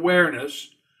intentioned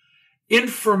awareness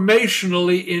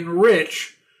informationally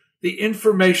enrich the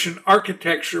information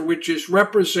architecture which is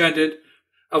represented,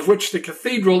 of which the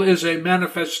cathedral is a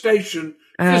manifestation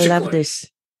physically. I love this.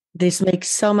 This makes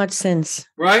so much sense.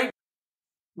 Right?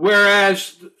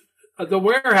 Whereas the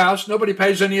warehouse, nobody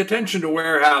pays any attention to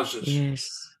warehouses.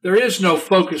 Yes. There is no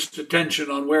focused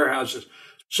attention on warehouses.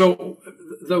 So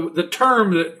the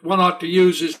term that one ought to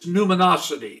use is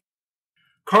numinosity.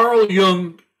 Carl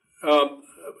Jung,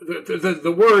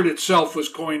 the word itself was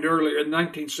coined earlier in the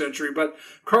 19th century, but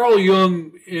Carl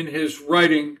Jung in his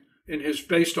writing,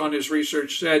 based on his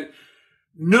research, said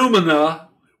noumena,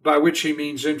 by which he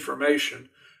means information,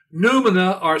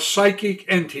 noumena are psychic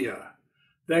entia.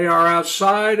 They are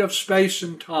outside of space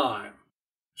and time.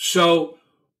 So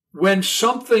when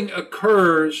something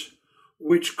occurs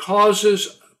which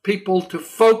causes people to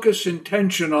focus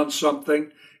intention on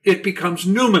something, it becomes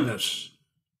numinous.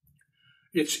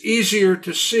 It's easier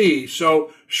to see.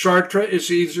 So Chartres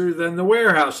is easier than the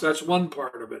warehouse. That's one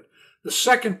part of it. The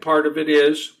second part of it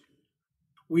is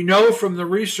we know from the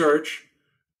research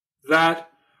that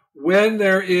when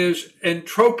there is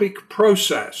entropic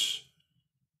process,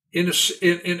 in a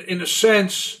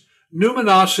sense,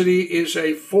 numinosity is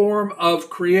a form of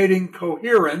creating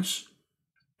coherence.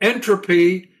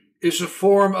 Entropy is a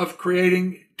form of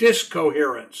creating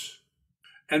discoherence.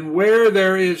 And where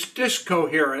there is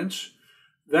discoherence,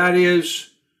 that is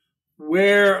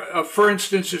where, for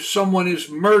instance, if someone is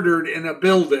murdered in a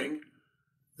building,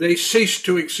 they cease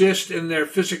to exist in their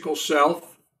physical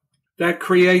self. That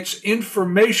creates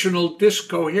informational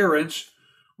discoherence,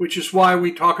 which is why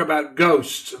we talk about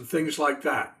ghosts and things like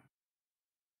that.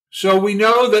 So we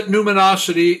know that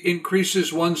numinosity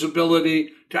increases one's ability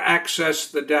to access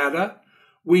the data.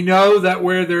 We know that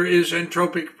where there is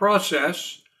entropic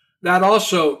process, that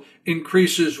also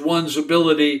increases one's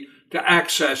ability to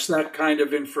access that kind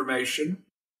of information.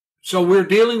 So we're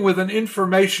dealing with an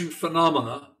information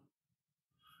phenomena,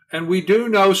 and we do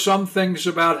know some things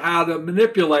about how to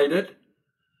manipulate it,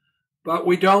 but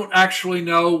we don't actually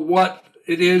know what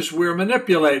it is we're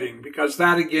manipulating, because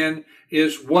that, again,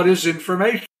 is what is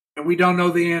information, and we don't know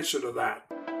the answer to that.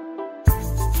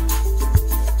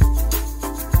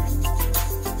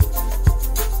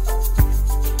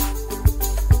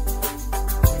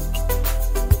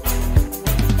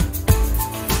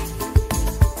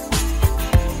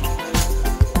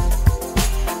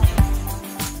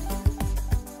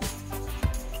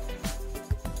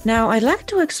 Now, I'd like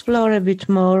to explore a bit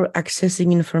more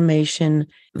accessing information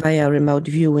via remote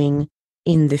viewing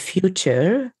in the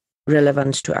future,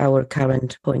 relevant to our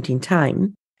current point in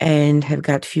time, and have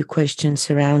got a few questions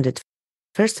around it.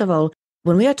 First of all,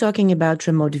 when we are talking about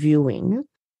remote viewing,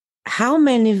 how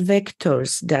many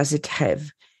vectors does it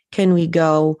have? Can we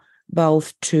go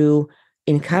both to,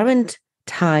 in current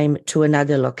time, to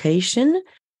another location?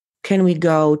 Can we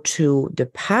go to the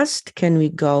past? Can we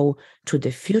go to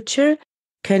the future?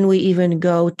 Can we even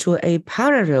go to a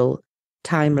parallel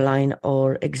timeline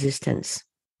or existence?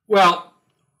 Well,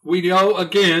 we know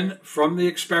again from the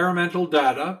experimental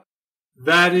data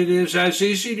that it is as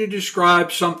easy to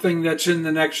describe something that's in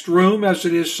the next room as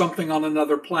it is something on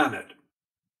another planet.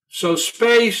 So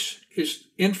space is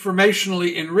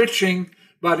informationally enriching,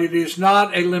 but it is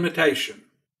not a limitation.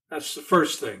 That's the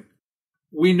first thing.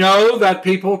 We know that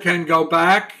people can go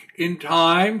back in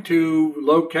time to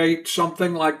locate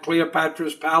something like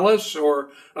Cleopatra's Palace or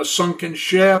a sunken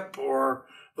ship or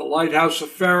the Lighthouse of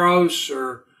Pharos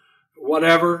or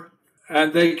whatever,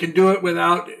 and they can do it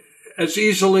without as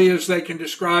easily as they can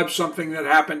describe something that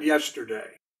happened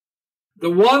yesterday. The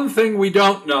one thing we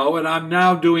don't know, and I'm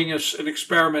now doing an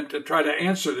experiment to try to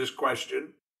answer this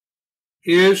question,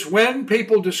 is when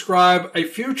people describe a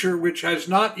future which has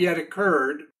not yet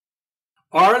occurred,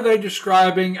 are they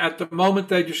describing, at the moment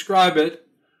they describe it,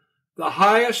 the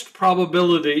highest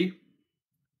probability,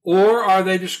 or are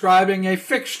they describing a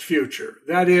fixed future?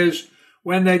 That is,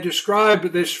 when they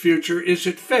describe this future, is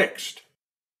it fixed?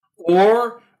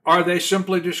 Or are they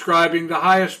simply describing the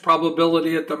highest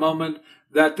probability at the moment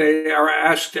that they are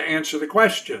asked to answer the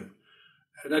question?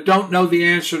 And I don't know the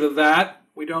answer to that.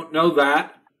 We don't know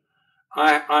that.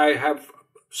 I have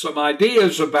some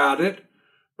ideas about it,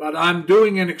 but I'm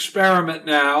doing an experiment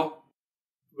now.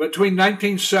 Between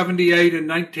 1978 and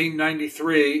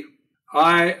 1993,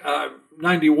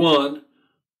 91,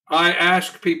 I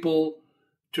asked people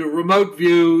to remote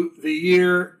view the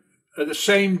year, the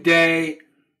same day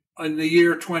in the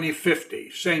year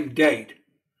 2050, same date.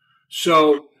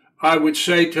 So I would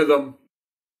say to them,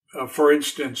 for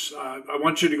instance, I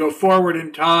want you to go forward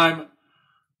in time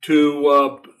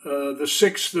to the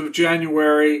 6th of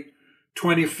January,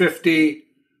 2050.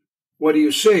 What do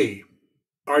you see?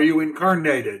 Are you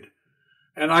incarnated?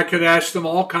 And I could ask them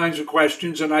all kinds of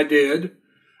questions, and I did.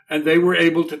 And they were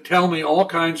able to tell me all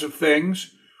kinds of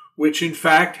things, which in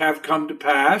fact have come to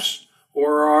pass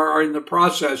or are in the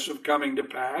process of coming to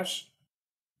pass.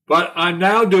 But I'm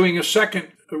now doing a second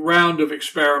round of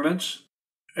experiments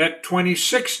at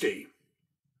 2060.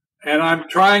 And I'm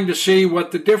trying to see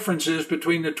what the difference is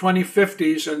between the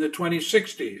 2050s and the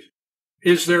 2060s.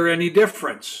 Is there any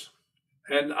difference?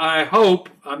 And I hope,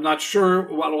 I'm not sure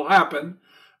what will happen,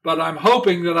 but I'm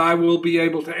hoping that I will be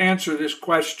able to answer this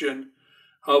question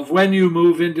of when you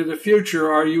move into the future,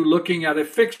 are you looking at a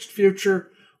fixed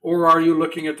future or are you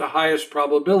looking at the highest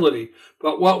probability?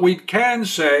 But what we can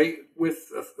say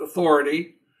with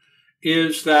authority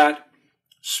is that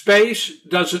space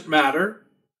doesn't matter.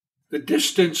 The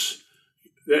distance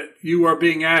that you are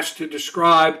being asked to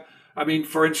describe, I mean,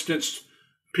 for instance,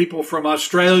 people from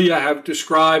Australia have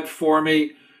described for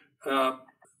me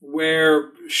where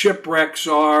shipwrecks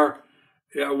are.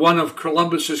 One of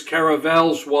Columbus's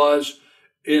caravels was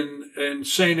in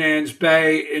St. Anne's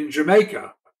Bay in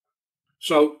Jamaica.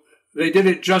 So they did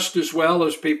it just as well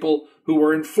as people who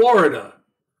were in Florida.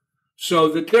 So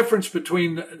the difference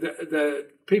between the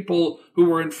people who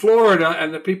were in Florida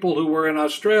and the people who were in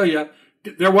Australia,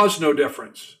 there was no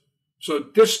difference. So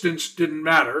distance didn't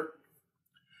matter.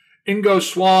 Ingo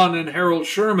Swann and Harold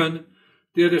Sherman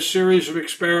did a series of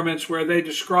experiments where they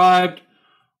described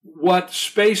what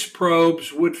space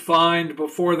probes would find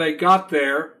before they got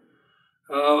there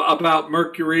about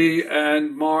Mercury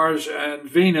and Mars and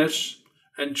Venus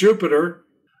and Jupiter,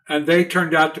 and they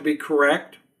turned out to be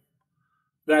correct.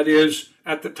 That is,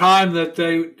 at the time that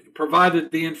they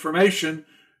provided the information,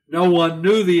 no one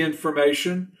knew the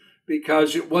information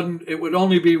because it would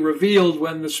only be revealed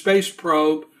when the space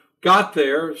probe got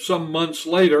there some months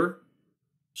later.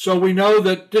 So we know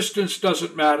that distance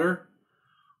doesn't matter.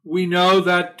 We know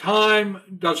that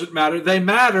time doesn't matter. They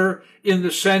matter in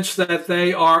the sense that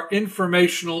they are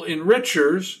informational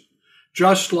enrichers,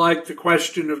 just like the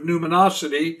question of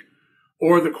numinosity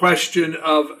or the question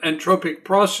of entropic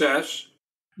process,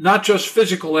 not just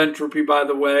physical entropy, by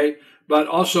the way, but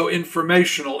also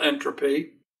informational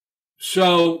entropy.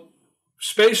 So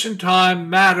space and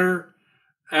time matter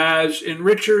as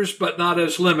enrichers, but not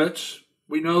as limits.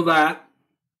 We know that.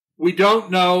 We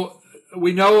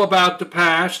know about the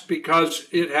past because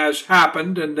it has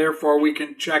happened and therefore we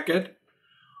can check it.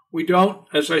 We don't,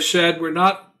 as I said, we're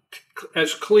not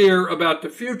as clear about the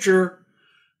future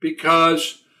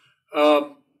because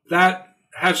that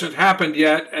hasn't happened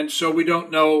yet, and so we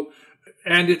don't know.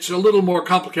 And it's a little more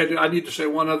complicated. I need to say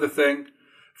one other thing.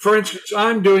 For instance,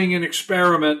 I'm doing an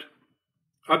experiment.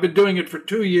 I've been doing it for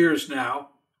 2 years now,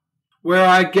 where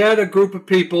I get a group of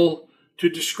people to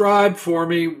describe for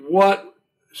me what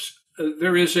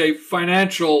there is a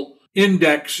financial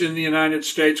index in the United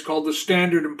States called the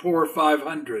Standard & Poor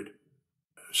 500.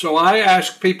 So I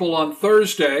ask people on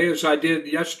Thursday, as I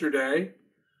did yesterday,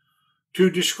 to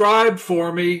describe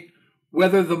for me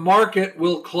whether the market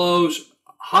will close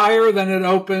higher than it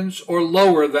opens or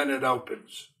lower than it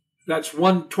opens. That's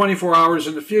 24 hours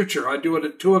in the future. I do it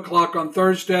at 2 o'clock on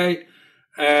Thursday,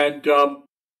 and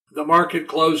the market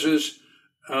closes.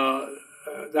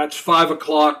 That's 5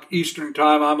 o'clock Eastern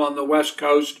time. I'm on the West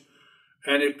Coast,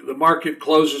 and the market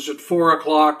closes at 4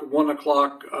 o'clock, 1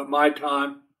 o'clock my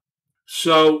time.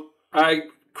 So I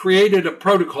created a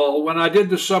protocol. When I did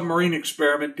the submarine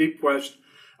experiment, Deep West,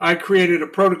 I created a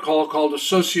protocol called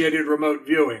associated remote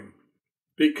viewing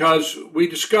because we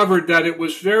discovered that it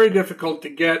was very difficult to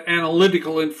get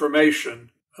analytical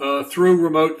information through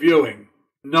remote viewing.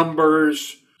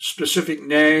 Numbers, specific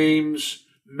names,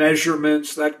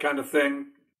 measurements, that kind of thing.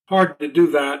 Hard to do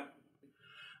that.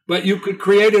 But you could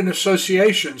create an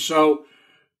association. So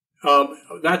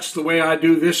that's the way I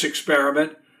do this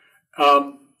experiment.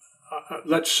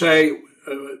 Let's say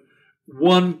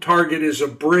one target is a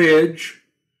bridge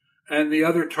and the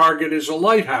other target is a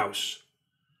lighthouse.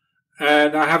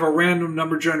 And I have a random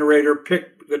number generator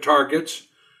pick the targets,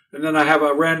 and then I have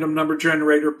a random number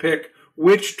generator pick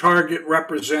which target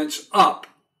represents up.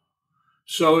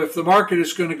 So if the market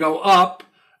is going to go up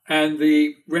and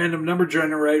the random number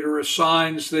generator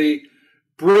assigns the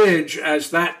bridge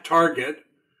as that target,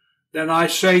 then I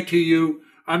say to you,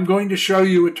 I'm going to show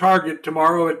you a target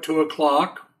tomorrow at 2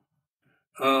 o'clock,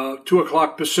 2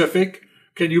 o'clock Pacific.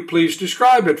 Can you please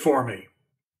describe it for me?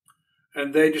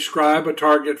 And they describe a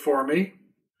target for me.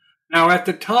 Now, at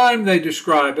the time they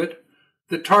describe it,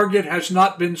 the target has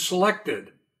not been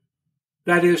selected.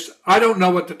 That is, I don't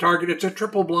know what the target is. It's a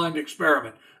triple blind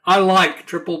experiment. I like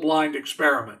triple blind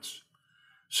experiments.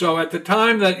 So at the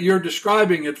time that you're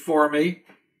describing it for me,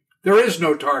 there is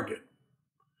no target.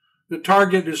 The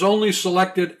target is only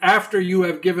selected after you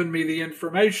have given me the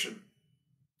information.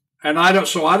 And I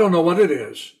don't know what it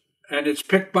is. And it's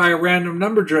picked by a random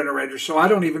number generator, so I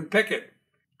don't even pick it.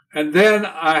 And then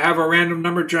I have a random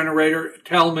number generator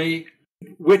tell me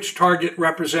which target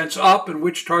represents up and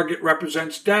which target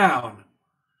represents down.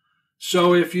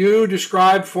 So if you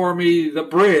describe for me the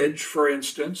bridge, for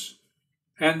instance,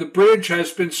 and the bridge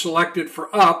has been selected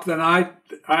for up, then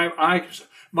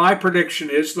my prediction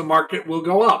is the market will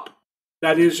go up.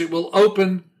 That is, it will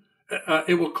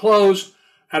close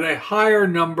at a higher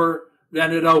number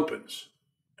than it opens.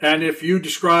 And if you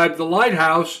describe the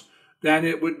lighthouse, then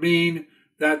it would mean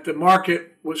that the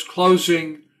market was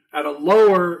closing at a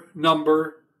lower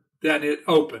number than it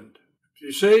opened.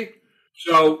 You see?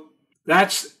 So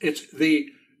it's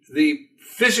the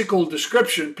physical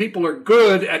description. People are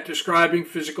good at describing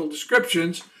physical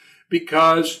descriptions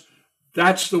because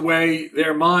that's the way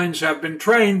their minds have been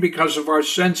trained because of our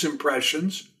sense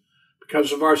impressions,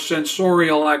 because of our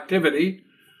sensorial activity.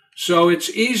 So it's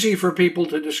easy for people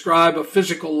to describe a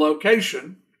physical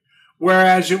location,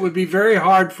 whereas it would be very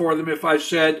hard for them if I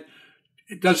said,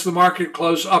 does the market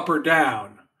close up or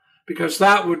down? Because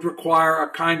that would require a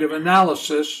kind of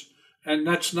analysis, and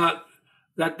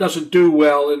that doesn't do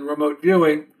well in remote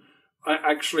viewing.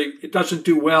 Actually, it doesn't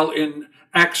do well in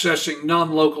accessing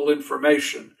non-local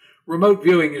information. Remote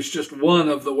viewing is just one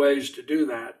of the ways to do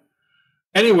that.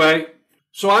 Anyway,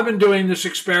 so I've been doing this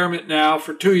experiment now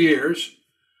for 2 years,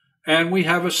 and we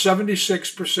have a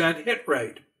 76% hit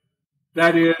rate.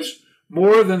 That is,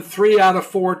 more than 3 out of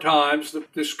 4 times the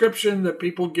description that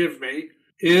people give me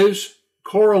is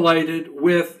correlated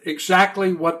with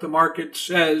exactly what the market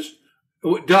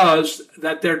does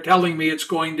that they're telling me it's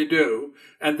going to do,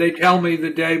 and they tell me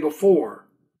the day before.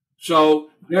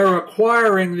 So they're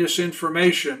acquiring this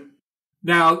information.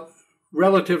 Now,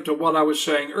 relative to what I was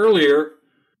saying earlier,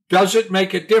 does it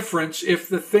make a difference if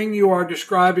the thing you are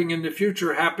describing in the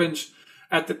future happens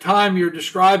at the time you're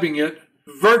describing it?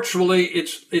 Virtually,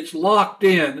 it's locked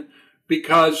in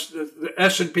because the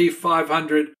S&P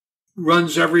 500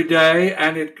 runs every day,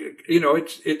 and it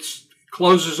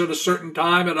closes at a certain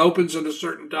time, it opens at a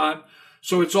certain time,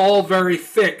 so it's all very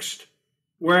fixed.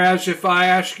 Whereas if I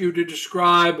ask you to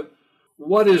describe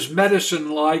what is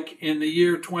medicine like in the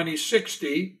year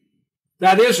 2060,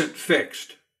 that isn't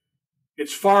fixed.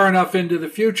 It's far enough into the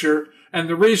future. And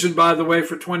the reason, by the way,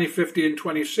 for 2050 and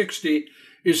 2060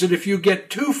 is that if you get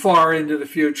too far into the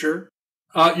future,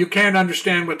 you can't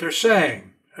understand what they're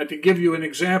saying. To give you an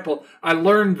example, I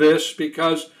learned this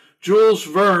because Jules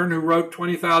Verne, who wrote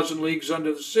 20,000 Leagues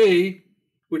Under the Sea,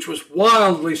 which was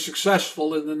wildly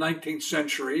successful in the 19th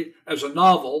century as a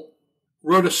novel,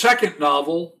 wrote a second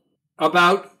novel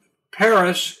about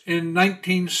Paris in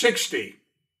 1960.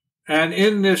 And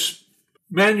in this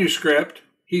manuscript,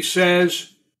 he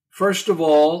says, first of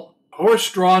all,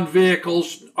 horse-drawn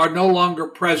vehicles are no longer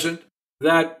present,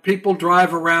 that people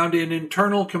drive around in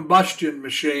internal combustion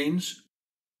machines,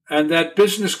 and that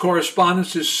business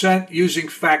correspondence is sent using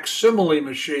facsimile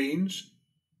machines,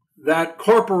 that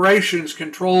corporations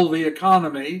control the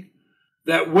economy,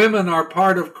 that women are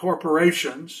part of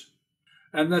corporations,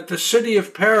 and that the city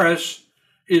of Paris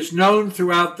is known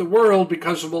throughout the world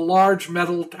because of a large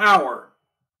metal tower.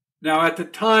 Now, at the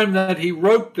time that he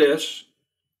wrote this,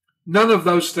 none of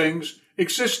those things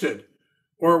existed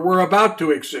or were about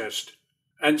to exist.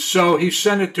 And so he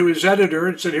sent it to his editor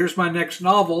and said, here's my next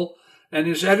novel. And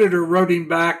his editor wrote him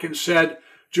back and said,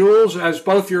 Jules, as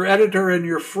both your editor and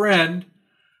your friend,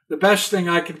 the best thing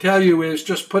I can tell you is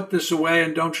just put this away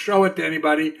and don't show it to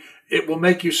anybody. It will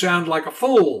make you sound like a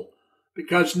fool,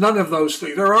 because none of those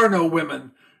things, there are no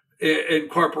women in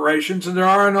corporations, and there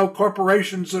are no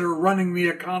corporations that are running the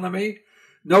economy.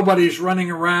 Nobody's running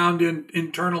around in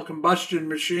internal combustion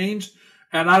machines,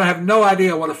 and I have no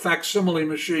idea what a facsimile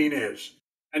machine is.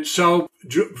 And so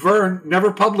Verne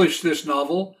never published this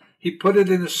novel. He put it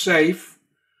in a safe,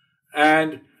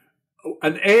 and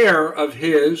an heir of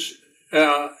his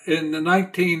in the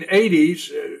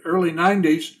 1980s, early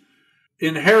 90s,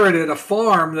 inherited a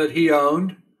farm that he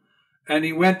owned, and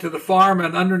he went to the farm,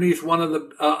 and underneath one of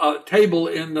the table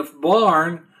in the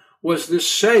barn was this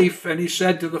safe, and he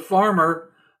said to the farmer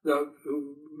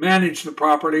who managed the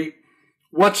property,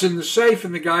 what's in the safe?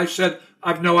 And the guy said,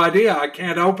 I've no idea. I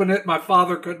can't open it. My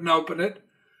father couldn't open it.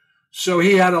 So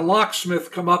he had a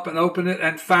locksmith come up and open it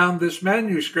and found this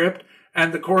manuscript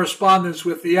and the correspondence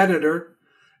with the editor.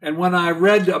 And when I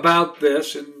read about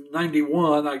this in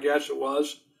 91, I guess it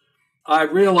was, I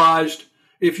realized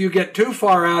if you get too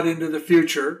far out into the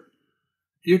future,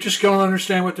 you just don't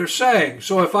understand what they're saying.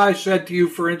 So if I said to you,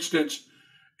 for instance,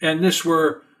 and this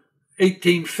were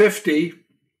 1850,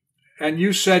 and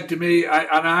you said to me,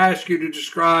 and I asked you to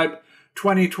describe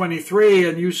 2023,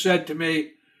 and you said to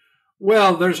me,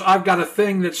 well, I've got a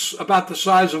thing that's about the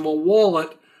size of a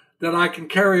wallet that I can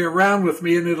carry around with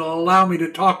me, and it'll allow me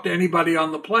to talk to anybody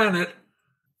on the planet.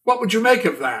 What would you make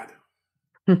of that?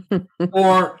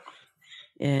 Or,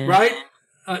 yeah. Right?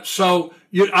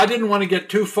 I didn't want to get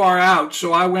too far out,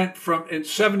 so I went from in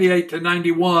 78 to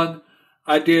 91,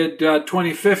 I did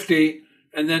 2050,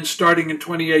 and then starting in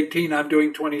 2018, I'm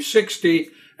doing 2060,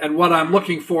 and what I'm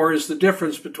looking for is the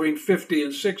difference between 50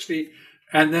 and 60,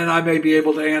 and then I may be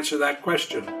able to answer that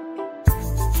question.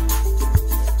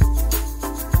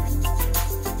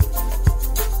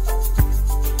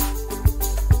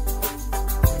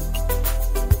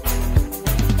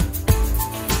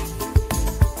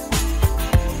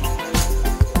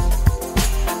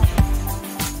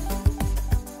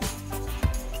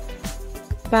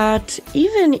 But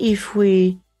even if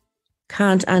we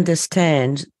can't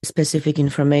understand specific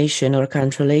information or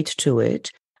can't relate to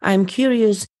it, I'm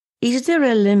curious, is there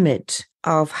a limit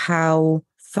of how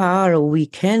far we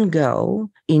can go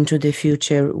into the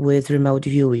future with remote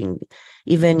viewing,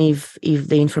 even if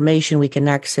the information we can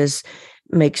access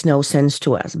makes no sense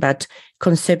to us, but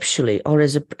conceptually or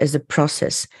as a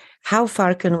process, how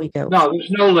far can we go? No,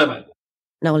 there's no limit.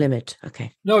 No limit.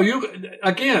 Okay. No,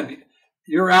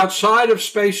 you're outside of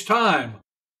space-time.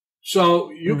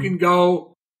 So you can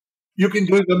go, you can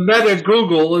do the meta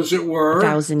Google, as it were.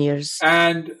 1,000 years.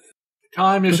 And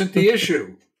time isn't the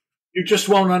issue. You just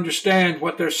won't understand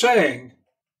what they're saying.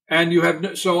 And you have,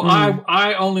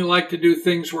 I only like to do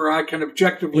things where I can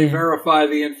objectively verify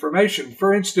the information.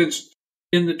 For instance,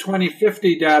 in the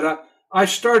 2050 data, I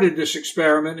started this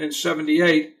experiment in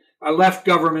 78. I left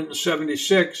government in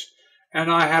 76, and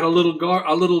I had a little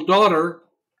daughter.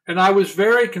 And I was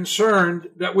very concerned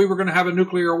that we were going to have a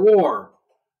nuclear war.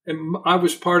 And I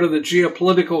was part of the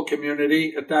geopolitical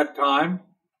community at that time.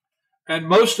 And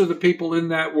most of the people in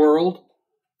that world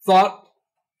thought,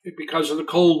 because of the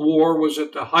Cold War was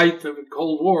at the height of the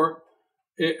Cold War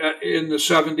in the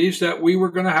 70s, that we were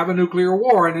going to have a nuclear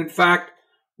war. And in fact,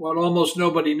 what almost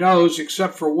nobody knows,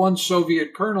 except for one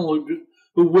Soviet colonel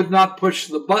who would not push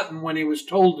the button when he was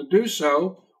told to do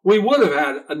so, we would have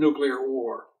had a nuclear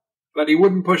war. But he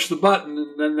wouldn't push the button,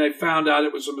 and then they found out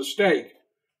it was a mistake.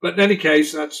 But in any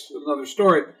case, that's another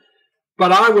story.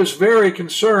 But I was very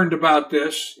concerned about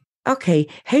this. Okay.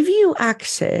 Have you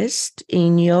accessed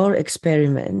in your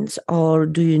experiments, or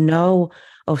do you know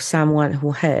of someone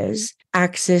who has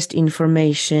accessed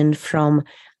information from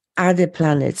other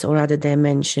planets or other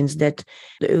dimensions that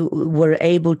were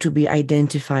able to be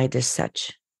identified as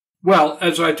such? Well,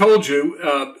 as I told you,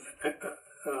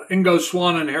 Ingo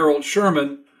Swann and Harold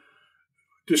Sherman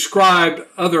described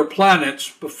other planets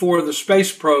before the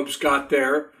space probes got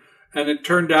there, and it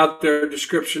turned out their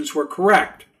descriptions were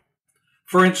correct.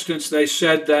 For instance, they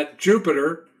said that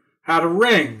Jupiter had a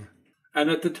ring, and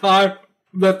at the time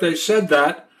that they said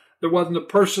that, there wasn't a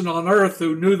person on Earth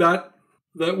who knew that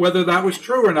whether that was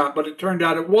true or not, but it turned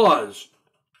out it was.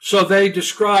 So they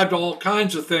described all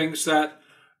kinds of things that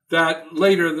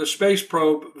later the space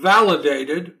probe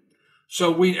validated.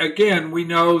 So we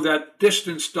know that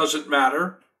distance doesn't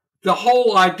matter. The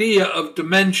whole idea of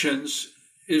dimensions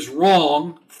is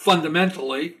wrong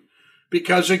fundamentally,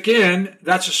 because again,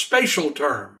 that's a spatial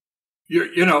term.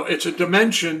 It's a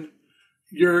dimension.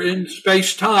 You're in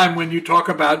space-time when you talk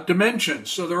about dimensions.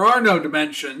 So there are no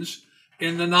dimensions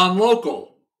in the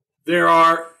non-local. There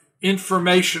are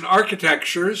information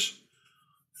architectures.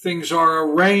 Things are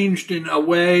arranged in a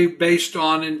way based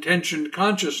on intentioned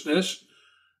consciousness.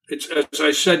 It's, as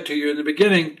I said to you in the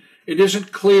beginning, it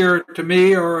isn't clear to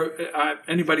me or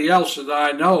anybody else that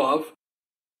I know of.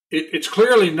 It's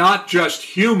clearly not just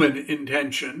human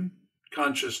intention,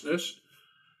 consciousness.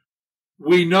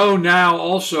 We know now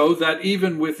also that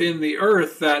even within the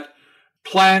earth that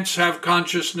plants have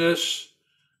consciousness,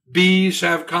 bees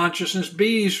have consciousness.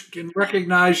 Bees can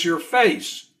recognize your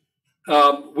face.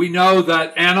 We know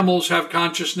that animals have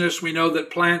consciousness. We know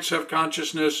that plants have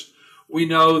consciousness. We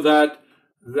know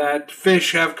that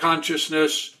fish have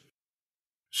consciousness.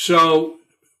 So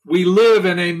we live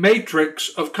in a matrix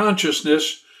of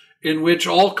consciousness in which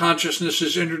all consciousness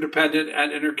is interdependent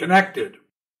and interconnected.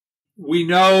 We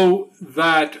know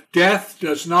that death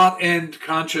does not end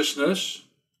consciousness.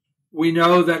 We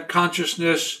know that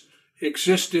consciousness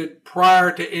existed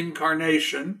prior to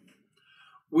incarnation.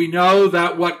 We know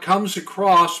that what comes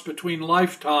across between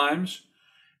lifetimes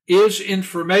is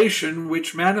information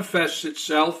which manifests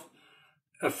itself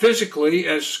physically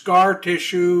as scar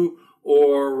tissue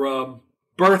or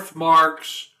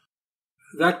birthmarks,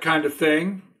 that kind of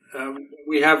thing.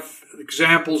 We have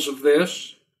examples of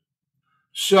this.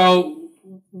 So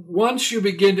once you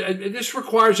begin this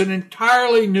requires an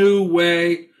entirely new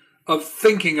way of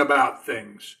thinking about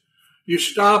things. You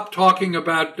stop talking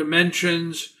about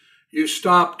dimensions. You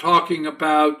stop talking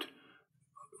about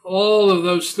all of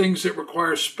those things that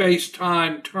require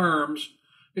space-time terms.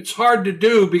 It's hard to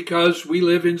do because we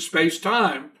live in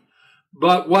space-time.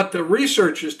 But what the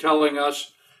research is telling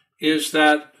us is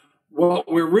that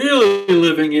what we're really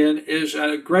living in is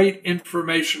a great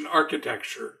information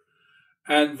architecture,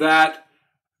 and that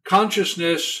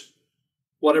consciousness,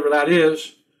 whatever that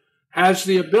is, has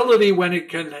the ability, when it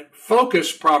can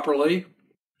focus properly,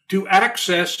 to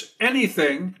access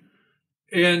anything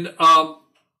in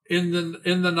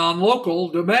the non-local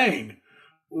domain.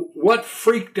 What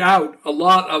freaked out a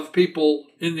lot of people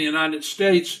in the United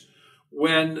States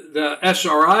when the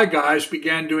SRI guys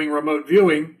began doing remote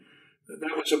viewing,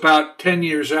 that was about 10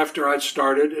 years after I'd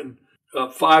started, and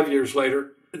 5 years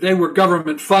later, they were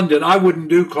government funded. I wouldn't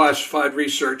do classified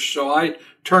research, so I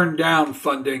turned down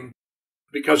funding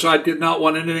because I did not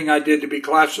want anything I did to be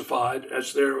classified,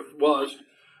 as there was.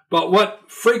 But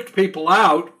what freaked people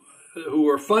out who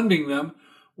were funding them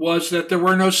was that there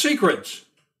were no secrets.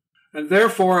 And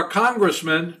therefore, a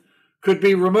congressman could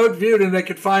be remote viewed and they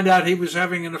could find out he was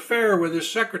having an affair with his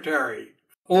secretary,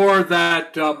 or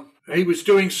that he was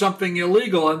doing something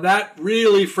illegal, and that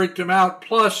really freaked him out.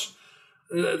 Plus,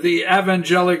 the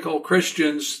evangelical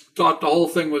Christians thought the whole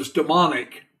thing was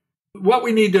demonic. What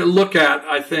we need to look at,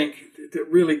 I think, to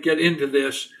really get into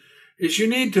this, is you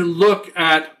need to look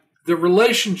at the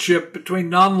relationship between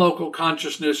non-local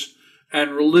consciousness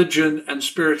and religion and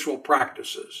spiritual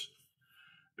practices.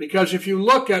 Because if you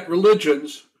look at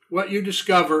religions, what you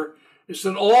discover is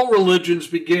that all religions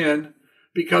begin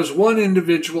because one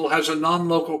individual has a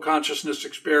non-local consciousness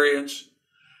experience,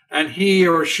 and he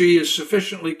or she is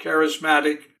sufficiently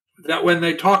charismatic that when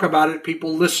they talk about it,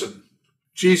 people listen.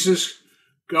 Jesus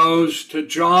goes to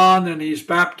John and he's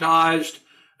baptized,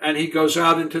 and he goes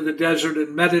out into the desert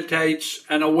and meditates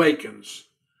and awakens.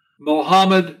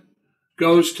 Muhammad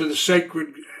goes to the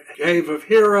sacred cave of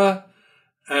Hira,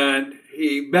 and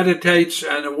he meditates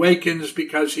and awakens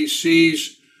because he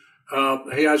sees,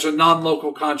 he has a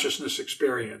non-local consciousness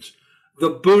experience.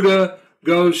 The Buddha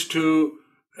goes to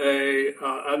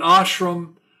an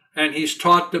ashram, and he's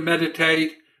taught to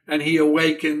meditate, and he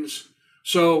awakens.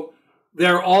 So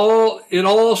it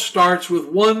all starts with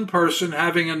one person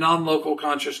having a non-local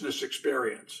consciousness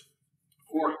experience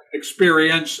or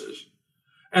experiences.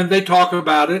 And they talk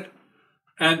about it,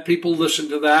 and people listen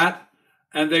to that,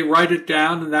 and they write it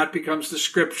down, and that becomes the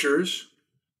scriptures.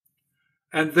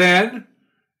 And then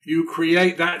you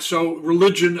create that, so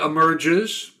religion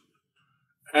emerges,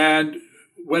 and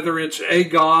whether it's a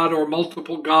god or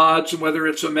multiple gods, and whether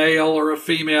it's a male or a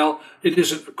female, it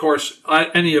isn't, of course,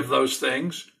 any of those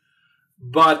things.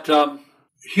 But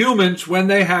humans, when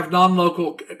they have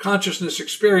non-local consciousness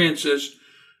experiences,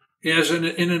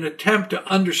 in an attempt to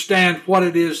understand what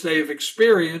it is they've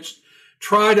experienced,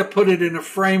 try to put it in a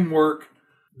framework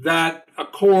that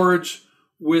accords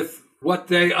with what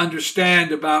they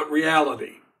understand about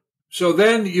reality. So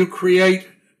then you create,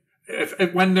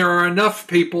 when there are enough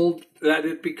people that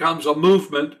it becomes a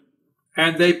movement,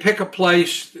 and they pick a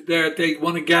place that they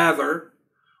want to gather,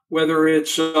 whether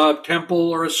it's a temple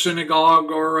or a synagogue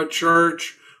or a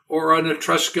church or an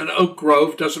Etruscan oak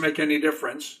grove, doesn't make any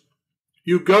difference.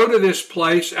 You go to this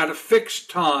place at a fixed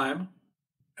time.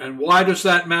 And why does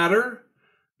that matter?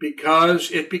 Because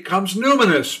it becomes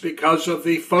numinous because of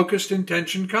the focused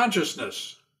intention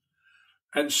consciousness.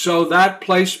 And so that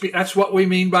place, that's what we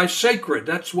mean by sacred.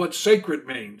 That's what sacred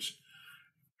means.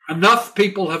 Enough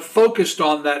people have focused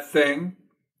on that thing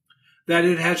that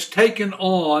it has taken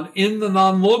on, in the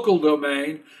non-local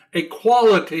domain, a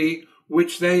quality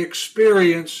which they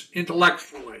experience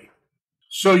intellectually.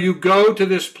 So you go to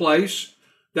this place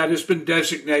that has been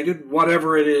designated,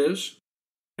 whatever it is,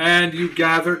 and you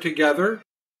gather together,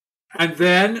 and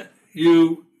then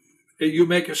you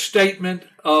make a statement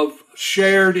of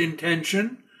shared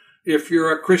intention. If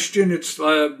you're a Christian, it's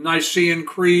the Nicene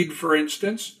Creed, for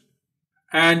instance,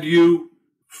 and you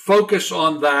focus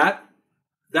on that.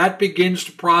 That begins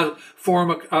to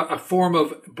form a form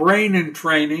of brain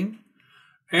entraining.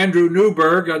 Andrew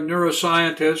Newberg, a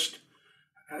neuroscientist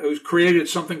who's created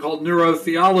something called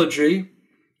neurotheology,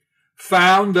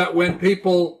 found that when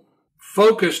people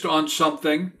focused on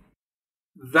something,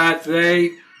 that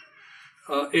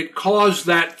it caused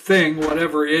that thing,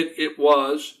 whatever it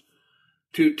was,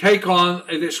 to take on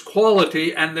this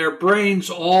quality, and their brains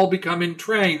all become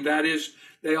entrained. That is,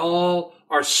 they all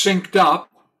are synced up,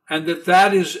 and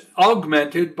that is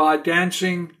augmented by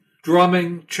dancing,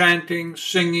 drumming, chanting,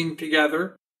 singing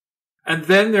together. And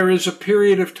then there is a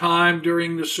period of time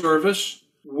during the service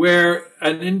where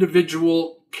an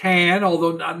individual can,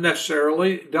 although not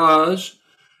necessarily does,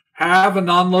 have a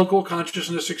non-local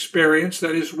consciousness experience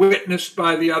that is witnessed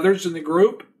by the others in the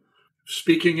group,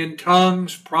 speaking in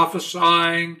tongues,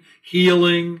 prophesying,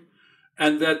 healing,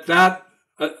 and that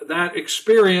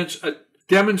experience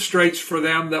demonstrates for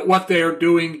them that what they are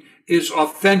doing is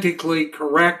authentically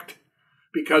correct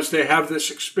because they have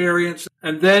this experience.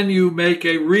 And then you make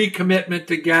a recommitment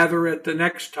to gather at the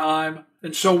next time.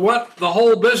 And so what the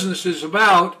whole business is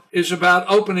about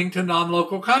opening to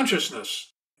non-local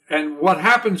consciousness. And what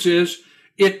happens is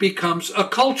it becomes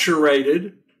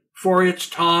acculturated for its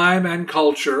time and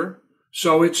culture.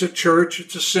 So it's a church,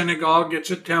 it's a synagogue,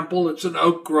 it's a temple, it's an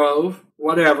oak grove,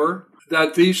 whatever,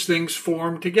 that these things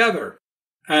form together.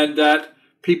 And that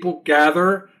people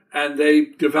gather and they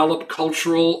develop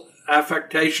cultural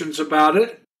affectations about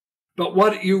it. But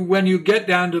when you get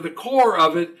down to the core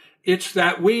of it, it's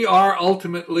that we are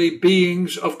ultimately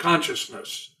beings of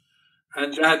consciousness,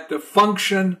 and that the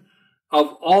function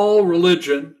of all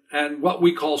religion and what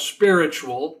we call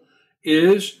spiritual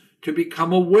is to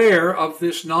become aware of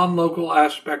this non-local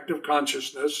aspect of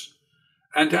consciousness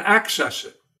and to access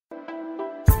it.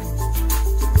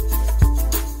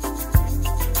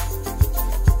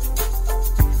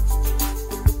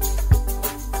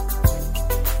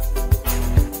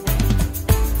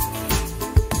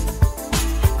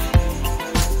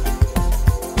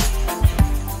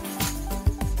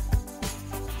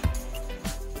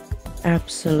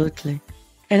 Absolutely.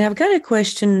 And I've got a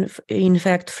question, in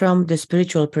fact, from the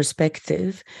spiritual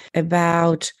perspective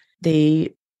about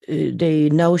the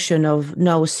notion of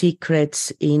no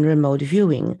secrets in remote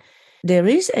viewing. There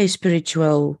is a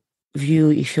spiritual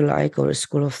view, if you like, or a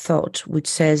school of thought, which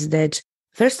says that,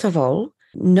 first of all,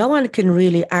 no one can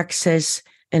really access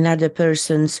another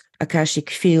person's Akashic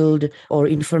field or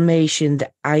information,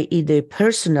 i.e. their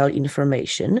personal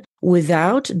information,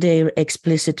 without their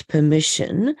explicit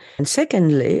permission. And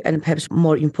secondly, and perhaps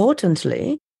more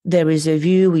importantly, there is a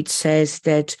view which says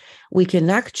that we can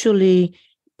actually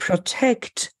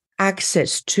protect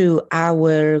access to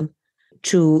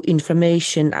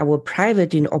information, our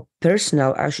private or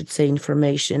personal, I should say,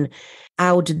 information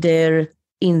out there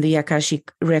in the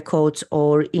Akashic records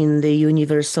or in the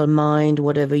universal mind,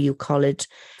 whatever you call it,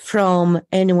 from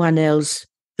anyone else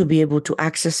to be able to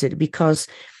access it. Because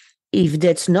if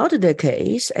that's not the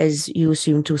case, as you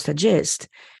seem to suggest,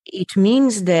 it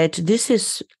means that this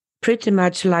is pretty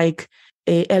much like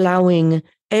allowing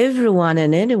everyone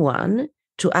and anyone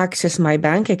to access my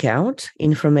bank account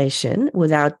information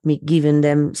without me giving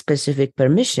them specific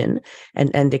permission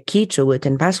and the key to it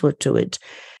and password to it.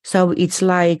 So it's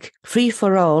like free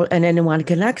for all and anyone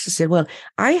can access it. Well,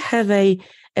 I have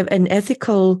an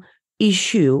ethical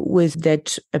issue with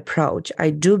that approach. I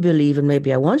do believe, and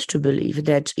maybe I want to believe,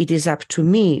 that it is up to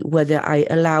me whether I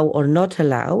allow or not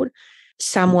allow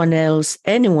someone else,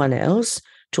 anyone else,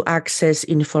 to access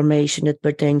information that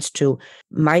pertains to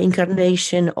my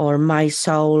incarnation or my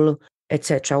soul,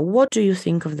 etc. What do you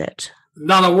think of that?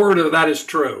 Not a word of that is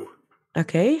true.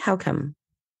 Okay, how come?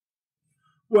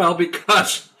 Well,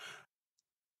 because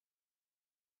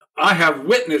I have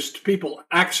witnessed people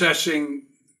accessing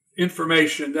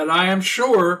information that I am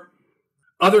sure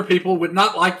other people would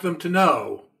not like them to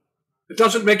know. It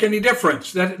doesn't make any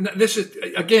difference. This is,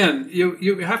 again,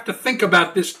 you have to think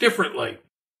about this differently.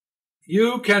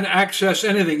 You can access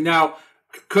anything. Now,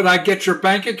 could I get your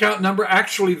bank account number?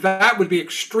 Actually, that would be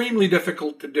extremely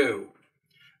difficult to do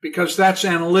because that's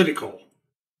analytical.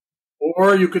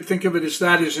 Or you could think of it as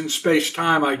that is in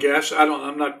space-time, I guess.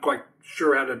 I'm not quite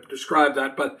sure how to describe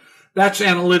that, but that's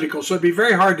analytical. So it'd be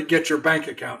very hard to get your bank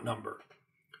account number.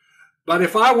 But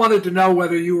if I wanted to know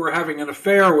whether you were having an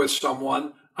affair with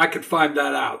someone, I could find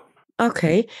that out.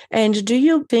 Okay. And do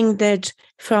you think that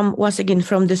from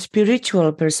the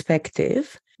spiritual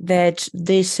perspective, that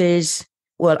this is,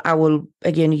 well, I will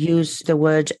again use the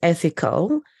word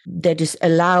ethical, that is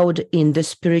allowed in the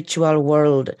spiritual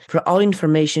world for all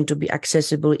information to be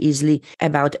accessible easily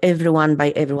about everyone by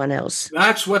everyone else?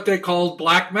 That's what they call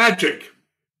black magic.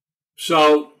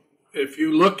 So if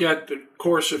you look at the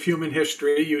course of human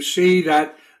history, you see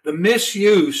that the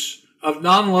misuse of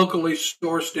non-locally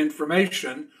sourced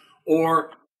information, or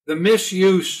the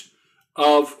misuse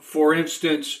of, for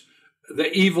instance,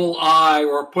 the evil eye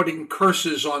or putting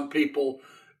curses on people,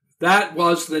 that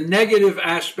was the negative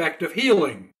aspect of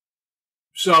healing.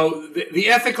 So the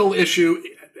ethical issue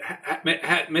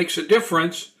makes a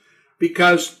difference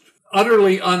because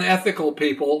utterly unethical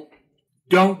people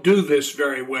don't do this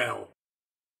very well.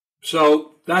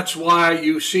 So that's why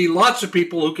you see lots of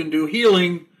people who can do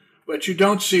healing, but you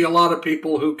don't see a lot of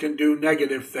people who can do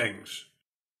negative things.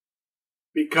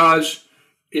 Because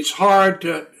it's hard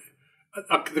to,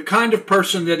 the kind of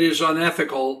person that is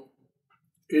unethical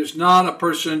is not a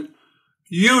person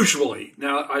usually,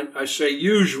 now I say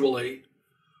usually,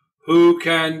 who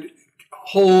can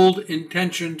hold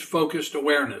intentioned, focused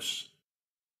awareness.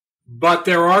 But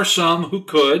there are some who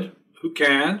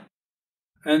can,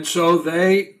 and so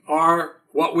they are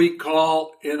what we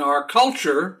call in our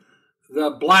culture the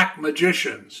black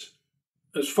magicians.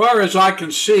 As far as I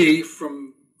can see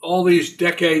from all these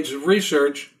decades of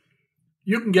research,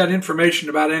 you can get information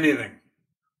about anything.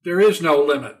 There is no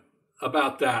limit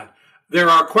about that. There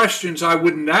are questions I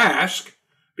wouldn't ask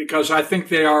because I think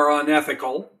they are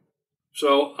unethical.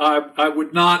 So I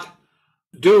would not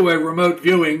do a remote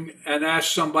viewing and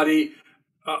ask somebody,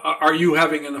 are you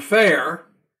having an affair?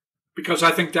 Because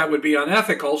I think that would be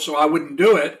unethical, so I wouldn't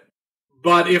do it.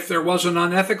 But if there was an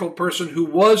unethical person who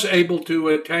was able to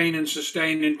attain and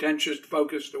sustain intention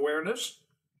focused awareness,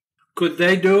 could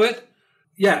they do it?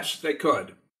 Yes, they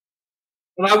could.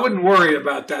 But I wouldn't worry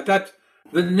about that. That's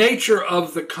the nature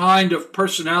of the kind of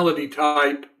personality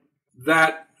type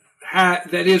that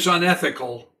is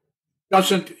unethical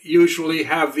doesn't usually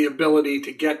have the ability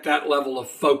to get that level of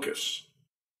focus.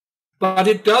 But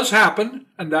it does happen,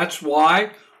 and that's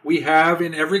why we have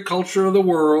in every culture of the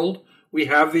world, we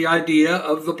have the idea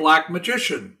of the black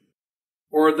magician,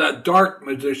 or the dark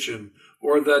magician,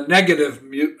 or the negative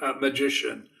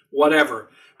magician, whatever.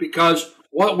 Because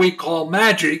what we call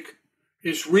magic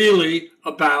is really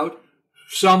about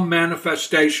some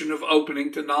manifestation of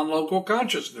opening to non-local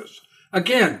consciousness.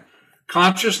 Again,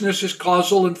 consciousness is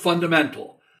causal and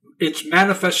fundamental. Its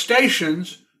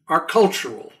manifestations are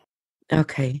cultural.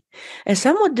 Okay. A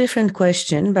somewhat different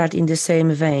question, but in the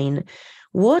same vein.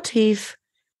 What if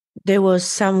there was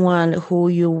someone who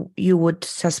you would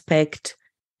suspect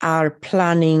are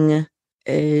planning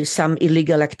some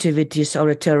illegal activities or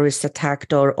a terrorist attack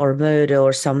or murder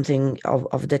or something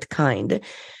of that kind?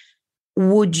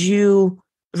 Would you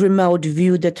remote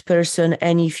view that person?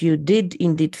 And if you did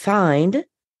indeed find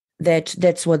that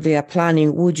that's what they are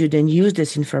planning, would you then use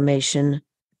this information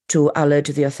to alert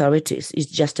the authorities?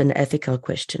 It's just an ethical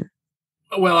question.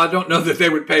 Well, I don't know that they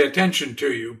would pay attention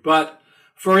to you, but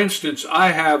For instance,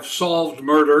 I have solved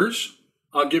murders.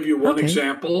 I'll give you one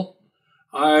example.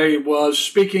 I was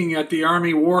speaking at the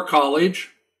Army War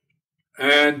College,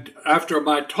 and after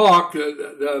my talk,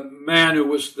 the man who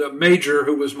was the major,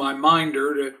 who was my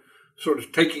minder, sort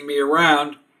of taking me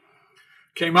around,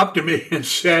 came up to me and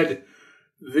said,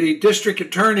 "The district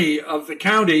attorney of the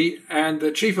county and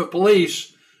the chief of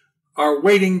police are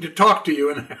waiting to talk to you."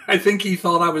 And I think he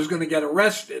thought I was going to get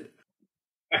arrested.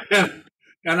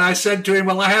 And I said to him,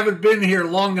 "Well, I haven't been here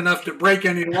long enough to break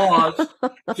any laws,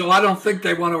 so I don't think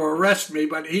they want to arrest me."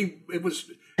 But he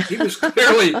was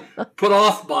clearly put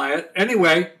off by it.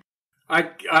 Anyway,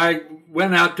 I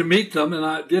went out to meet them, and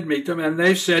I did meet them, and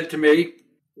they said to me,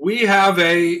 "We have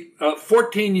a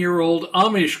 14-year-old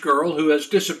Amish girl who has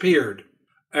disappeared,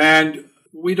 and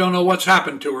we don't know what's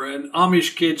happened to her, and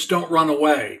Amish kids don't run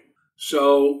away.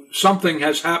 So something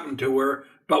has happened to her,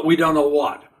 but we don't know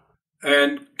what.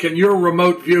 And can your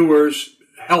remote viewers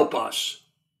help us?"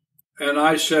 And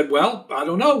I said, "Well, I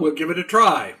don't know. We'll give it a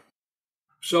try."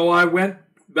 So I went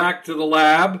back to the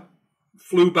lab,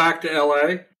 flew back to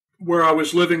LA, where I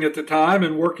was living at the time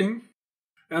and working.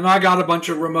 And I got a bunch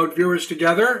of remote viewers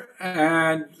together,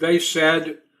 and they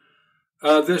said,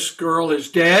 "This girl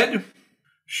is dead.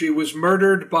 She was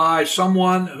murdered by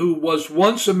someone who was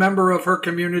once a member of her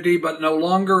community, but no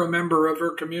longer a member of her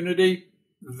community,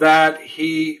 that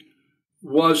he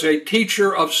was a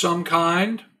teacher of some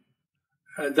kind,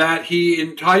 that he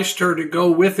enticed her to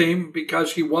go with him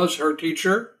because he was her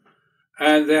teacher,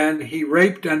 and then he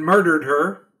raped and murdered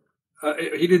her.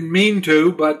 He didn't mean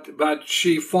to, but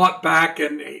she fought back,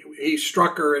 and he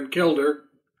struck her and killed her.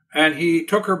 And he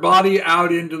took her body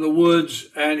out into the woods,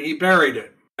 and he buried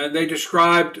it." And they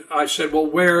described, I said, "Well,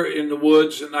 where in the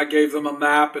woods?" And I gave them a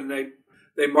map, and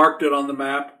they marked it on the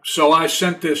map. So I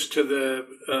sent this to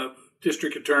the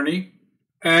district attorney.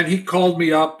 And he called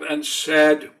me up and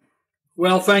said,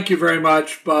 "Well, thank you very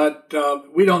much, but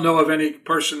we don't know of any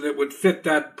person that would fit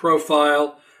that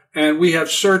profile. And we have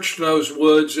searched those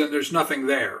woods, and there's nothing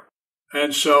there.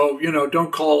 And so,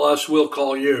 don't call us, we'll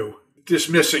call you,"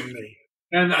 dismissing me.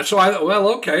 And so I thought, well,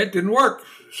 okay, it didn't work.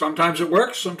 Sometimes it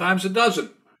works, sometimes it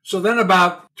doesn't. So then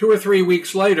about 2 or 3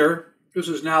 weeks later, this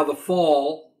is now the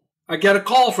fall, I get a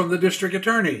call from the district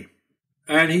attorney.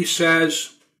 And he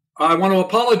says, "I want to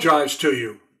apologize to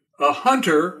you. A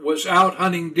hunter was out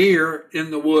hunting deer in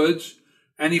the woods,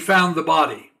 and he found the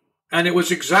body. And it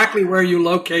was exactly where you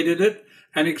located it,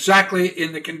 and exactly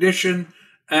in the condition,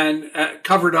 and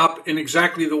covered up in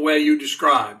exactly the way you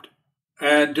described."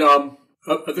 And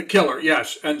the killer,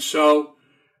 yes. And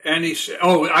he said,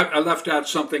 I left out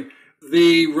something.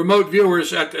 The remote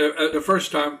viewers at the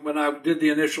first time when I did the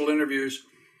initial interviews,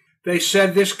 they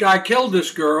said this guy killed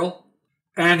this girl,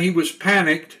 and he was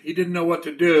panicked. He didn't know what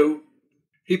to do.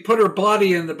 He put her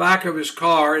body in the back of his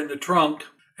car in the trunk,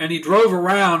 and he drove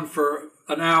around for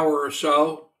an hour or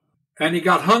so, and he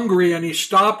got hungry, and he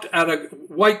stopped at a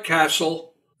White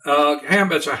Castle.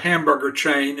 It's a hamburger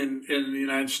chain in the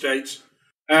United States.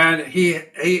 And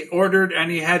he ordered, and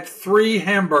he had 3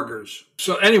 hamburgers.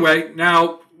 So anyway,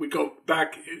 now we go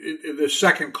back in the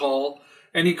second call,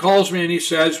 and he calls me and he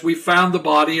says, "We found the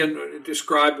body," and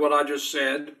described what I just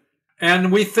said.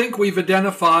 "And we think we've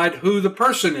identified who the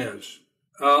person is.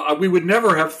 We would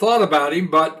never have thought about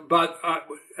him,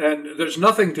 and there's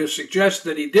nothing to suggest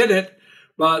that he did it,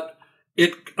 but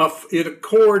it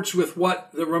accords with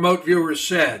what the remote viewers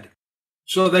said."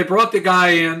 So they brought the guy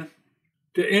in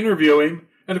to interview him,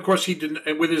 and of course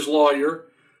with his lawyer,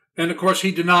 and of course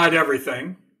he denied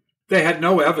everything. They had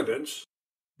no evidence.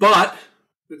 But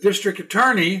the district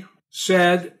attorney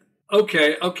said,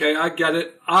 okay, I get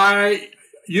it.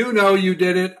 You know you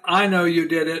did it. I know you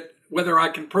did it, whether I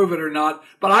can prove it or not.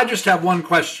 But I just have one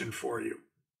question for you.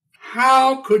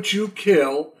 How could you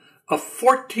kill a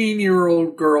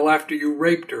 14-year-old girl after you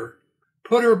raped her,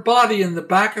 put her body in the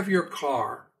back of your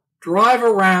car, drive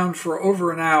around for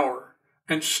over an hour,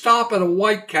 and stop at a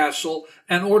White Castle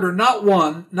and order not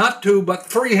 1, not 2, but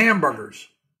 3 hamburgers?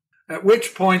 At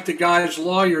which point the guy's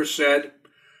lawyer said,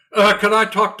 "Could I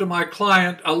talk to my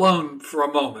client alone for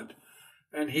a moment?"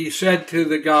 And he said to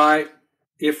the guy,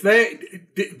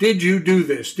 did you do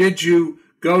this? Did you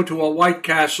go to a White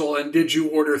Castle and did you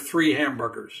order 3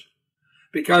 hamburgers?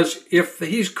 Because if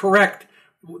he's correct,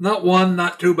 not 1,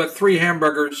 not 2, but 3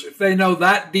 hamburgers, if they know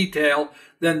that detail,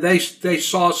 then they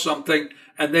saw something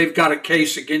and they've got a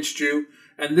case against you.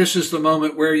 And this is the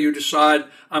moment where you decide,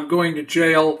 I'm going to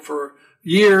jail for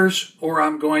years or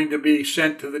I'm going to be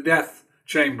sent to the death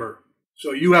chamber.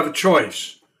 So you have a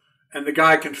choice. And the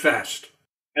guy confessed.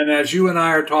 And as you and I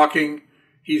are talking,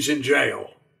 he's in jail.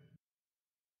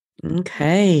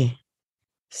 Okay.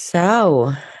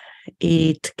 So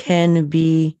it can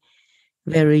be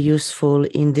very useful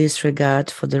in this regard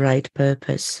for the right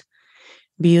purpose.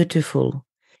 Beautiful.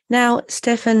 Now,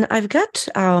 Stephan, I've got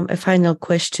a final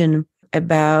question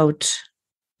about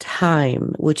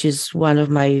time, which is one of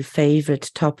my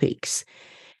favorite topics.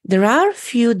 There are a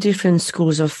few different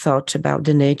schools of thought about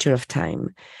the nature of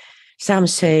time. Some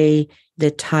say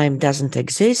that time doesn't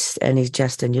exist and is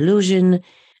just an illusion.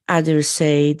 Others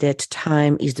say that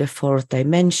time is the fourth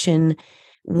dimension.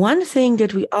 One thing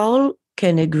that we all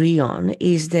can agree on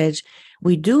is that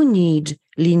we do need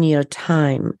linear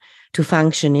time to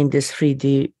function in this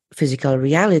 3D physical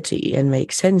reality and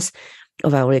make sense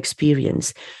of our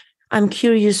experience. I'm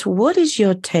curious, what is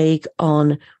your take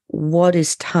on what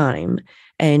is time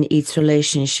and its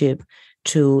relationship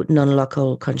to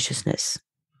non-local consciousness?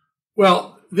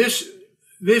 Well, this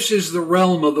is the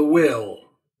realm of the will.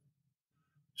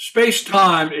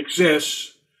 Space-time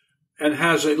exists and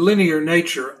has a linear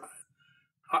nature.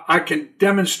 I can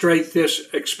demonstrate this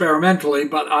experimentally,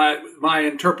 but my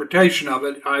interpretation of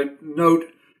it, I note,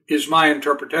 is my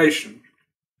interpretation.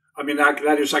 I mean,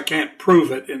 that is, I can't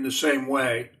prove it in the same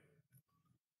way.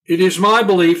 It is my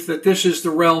belief that this is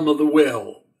the realm of the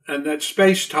will, and that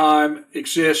space-time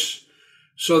exists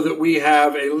so that we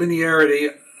have a linearity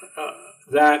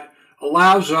that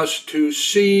allows us to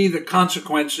see the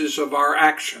consequences of our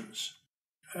actions.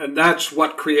 And that's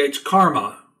what creates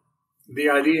karma. The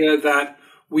idea that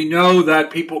we know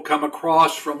that people come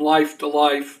across from life to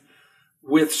life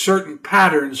with certain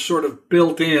patterns sort of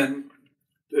built in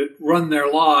that run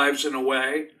their lives in a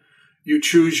way. You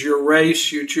choose your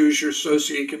race, you choose your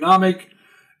socioeconomic,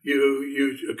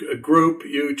 you group,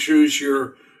 you choose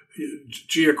your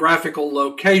geographical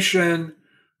location.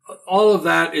 All of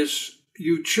that is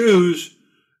you choose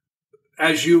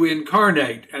as you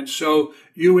incarnate. And so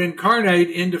you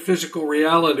incarnate into physical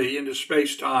reality, into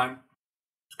space-time.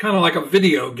 It's kind of like a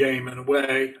video game in a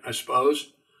way, I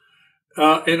suppose,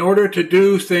 in order to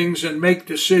do things and make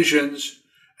decisions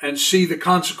and see the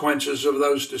consequences of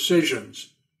those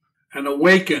decisions and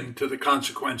awaken to the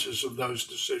consequences of those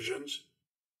decisions.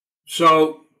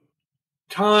 So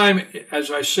time,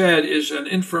 as I said, is an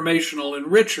informational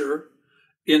enricher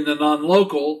in the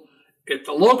non-local. At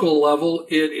the local level,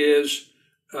 it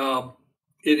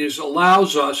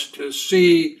allows us to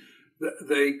see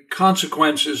the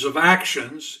consequences of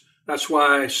actions. That's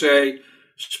why I say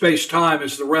space-time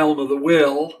is the realm of the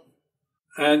will.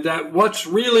 And that what's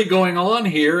really going on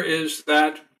here is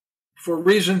that for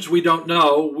reasons we don't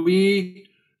know, the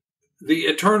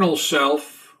eternal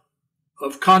self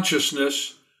of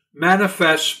consciousness,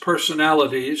 manifests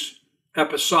personalities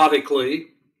episodically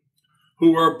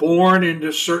who are born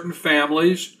into certain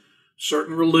families,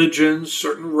 certain religions,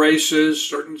 certain races,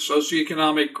 certain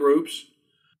socioeconomic groups,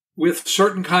 with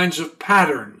certain kinds of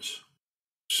patterns,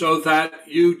 so that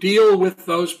you deal with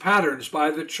those patterns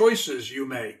by the choices you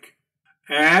make.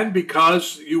 And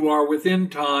because you are within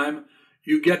time,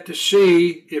 you get to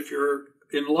see, if you're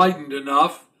enlightened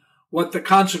enough, what the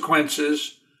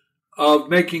consequences of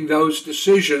making those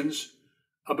decisions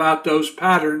about those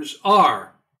patterns are.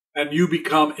 And you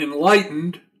become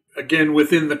enlightened, again,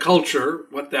 within the culture,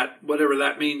 whatever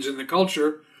that means in the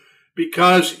culture,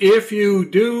 because if you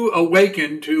do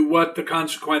awaken to what the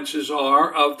consequences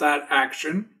are of that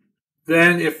action,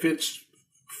 then if it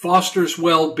fosters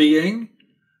well-being,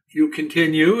 you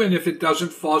continue, and if it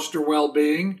doesn't foster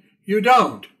well-being, you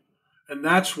don't. And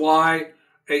that's why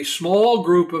a small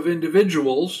group of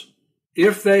individuals,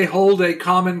 if they hold a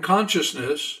common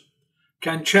consciousness,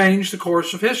 can change the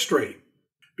course of history,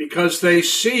 because they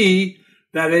see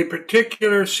that a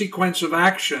particular sequence of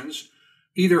actions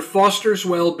either fosters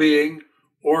well-being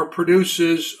or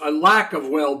produces a lack of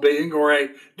well-being or a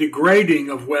degrading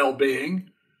of well-being.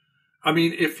 I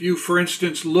mean, if you, for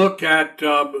instance, look at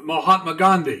Mahatma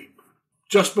Gandhi,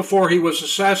 just before he was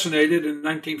assassinated in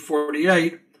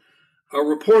 1948, a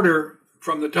reporter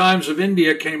from the Times of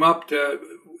India came up to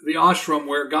the ashram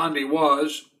where Gandhi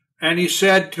was, and he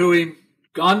said to him,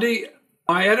 "Gandhi,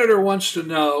 my editor wants to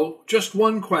know just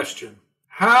one question.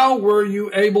 How were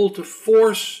you able to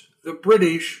force the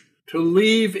British to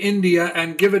leave India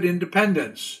and give it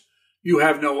independence? You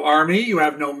have no army, you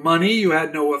have no money, you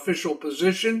had no official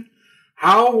position.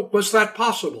 How was that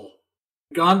possible?"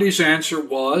 Gandhi's answer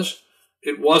was,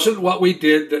 "It wasn't what we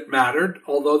did that mattered,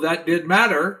 although that did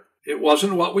matter. It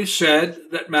wasn't what we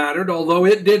said that mattered, although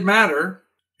it did matter.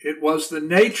 It was the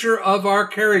nature of our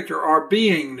character, our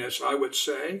beingness, I would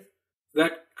say,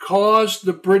 that caused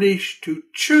the British to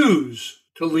choose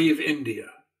to leave India."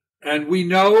 And we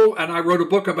know, and I wrote a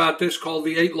book about this called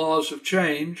The 8 Laws of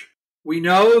Change, We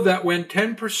know that when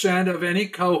 10% of any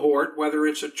cohort, whether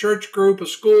it's a church group, a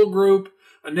school group,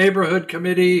 a neighborhood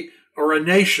committee, or a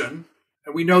nation,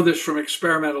 and we know this from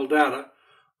experimental data,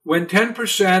 when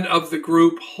 10% of the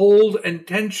group hold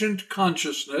intentioned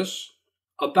consciousness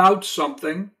about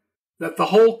something, that the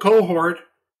whole cohort,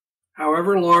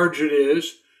 however large it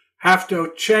is, have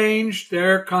to change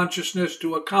their consciousness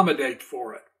to accommodate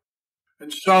for it.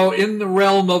 And so in the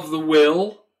realm of the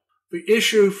will, the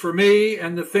issue for me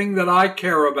and the thing that I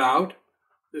care about,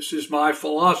 this is my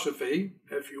philosophy,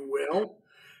 if you will,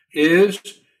 is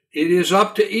it is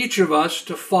up to each of us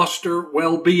to foster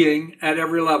well-being at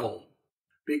every level.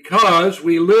 Because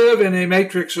we live in a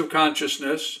matrix of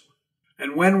consciousness,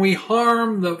 and when we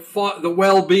harm the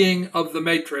well-being of the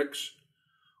matrix,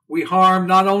 we harm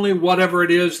not only whatever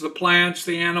it is, the plants,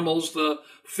 the animals, the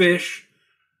fish,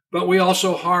 but we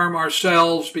also harm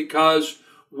ourselves because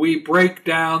we break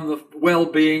down the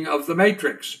well-being of the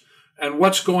matrix. And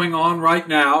what's going on right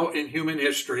now in human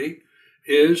history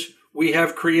is we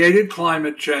have created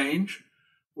climate change.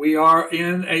 We are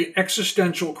in an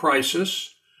existential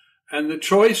crisis. And the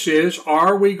choice is,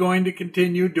 are we going to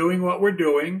continue doing what we're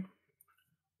doing,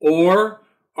 or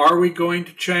are we going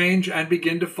to change and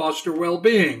begin to foster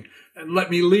well-being? And let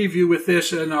me leave you with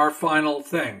this in our final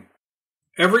thing.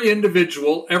 Every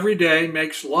individual, every day,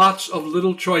 makes lots of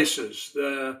little choices.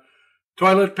 The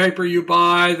toilet paper you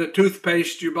buy, the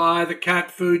toothpaste you buy, the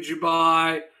cat food you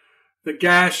buy, the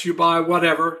gas you buy,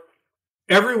 whatever.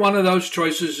 Every one of those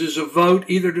choices is a vote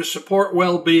either to support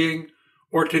well-being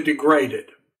or to degrade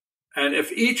it. And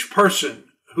if each person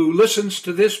who listens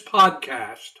to this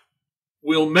podcast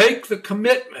will make the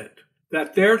commitment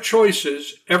that their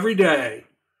choices every day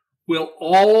will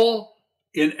all,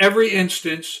 in every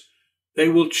instance, they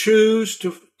will choose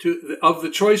of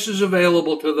the choices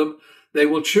available to them, they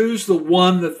will choose the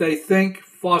one that they think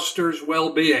fosters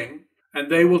well-being,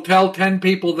 and they will tell 10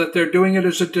 people that they're doing it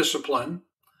as a discipline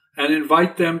and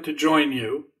invite them to join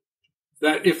you,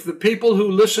 that if the people who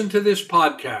listen to this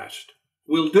podcast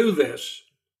will do this,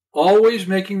 always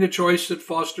making the choice that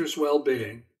fosters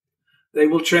well-being, they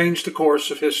will change the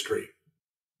course of history.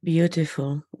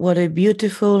 Beautiful. What a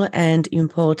beautiful and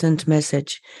important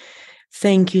message.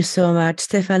 Thank you so much,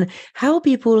 Stephan. How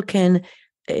people can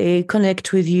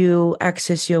connect with you,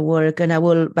 access your work, and I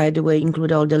will, by the way,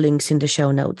 include all the links in the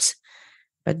show notes.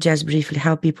 But just briefly,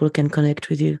 how people can connect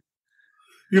with you.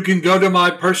 You can go to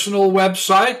my personal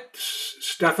website,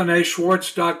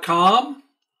 StephanA.Schwartz.com.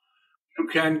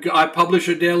 I publish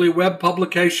a daily web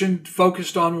publication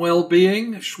focused on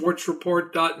well-being,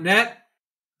 schwartzreport.net.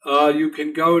 You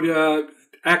can go to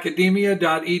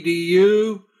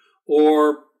academia.edu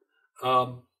or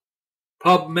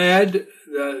PubMed,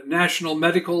 the National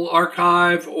Medical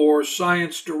Archive, or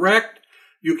Science Direct.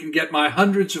 You can get my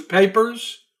hundreds of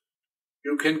papers.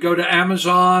 You can go to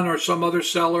Amazon or some other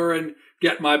seller and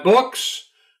get my books,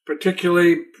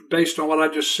 particularly based on what I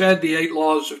just said, The 8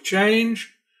 Laws of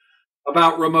Change,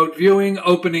 about remote viewing,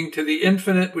 Opening to the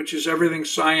Infinite, which is everything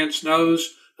science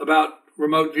knows about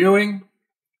remote viewing.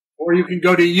 Or you can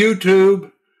go to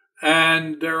YouTube,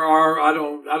 and there are, I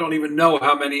don't even know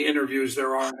how many interviews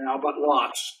there are now, but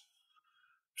lots.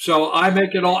 So I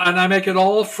make it all, and I make it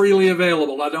all freely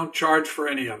available. I don't charge for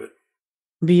any of it.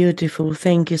 Beautiful.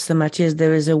 Thank you so much. Yes,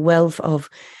 there is a wealth of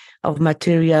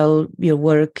material, your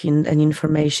work and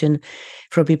information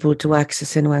for people to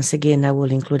access. And once again, I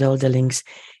will include all the links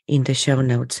in the show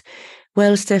notes.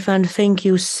 Well, Stephan, thank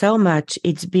you so much.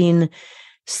 It's been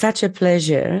such a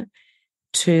pleasure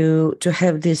to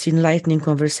have this enlightening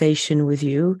conversation with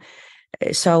you,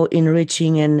 so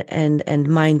enriching and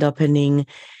mind-opening,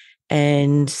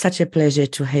 and such a pleasure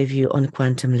to have you on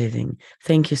Quantum Living.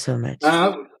 Thank you so much.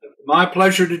 My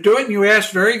pleasure to do it. And you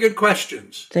asked very good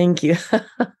questions. Thank you.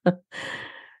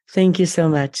 Thank you so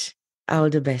much. All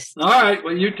the best. All right.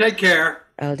 Well, you take care.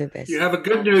 All the best. You have a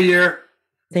good New Year.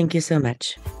 Thank you so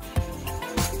much.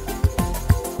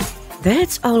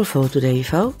 That's all for today,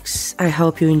 folks. I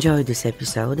hope you enjoyed this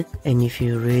episode. And if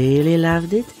you really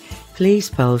loved it, please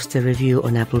post a review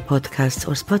on Apple Podcasts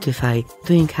or Spotify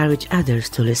to encourage others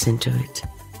to listen to it.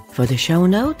 For the show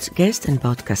notes, guest and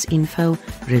podcast info,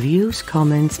 reviews,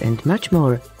 comments, and much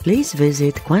more, please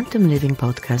visit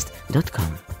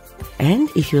quantumlivingpodcast.com. And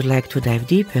if you'd like to dive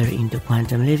deeper into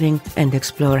quantum living and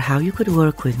explore how you could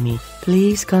work with me,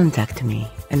 please contact me,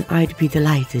 and I'd be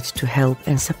delighted to help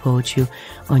and support you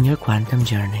on your quantum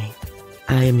journey.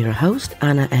 I am your host,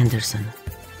 Anna Anderson.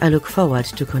 I look forward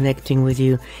to connecting with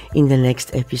you in the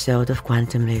next episode of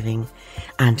Quantum Living.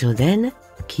 Until then,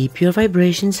 keep your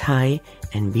vibrations high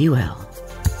and be well.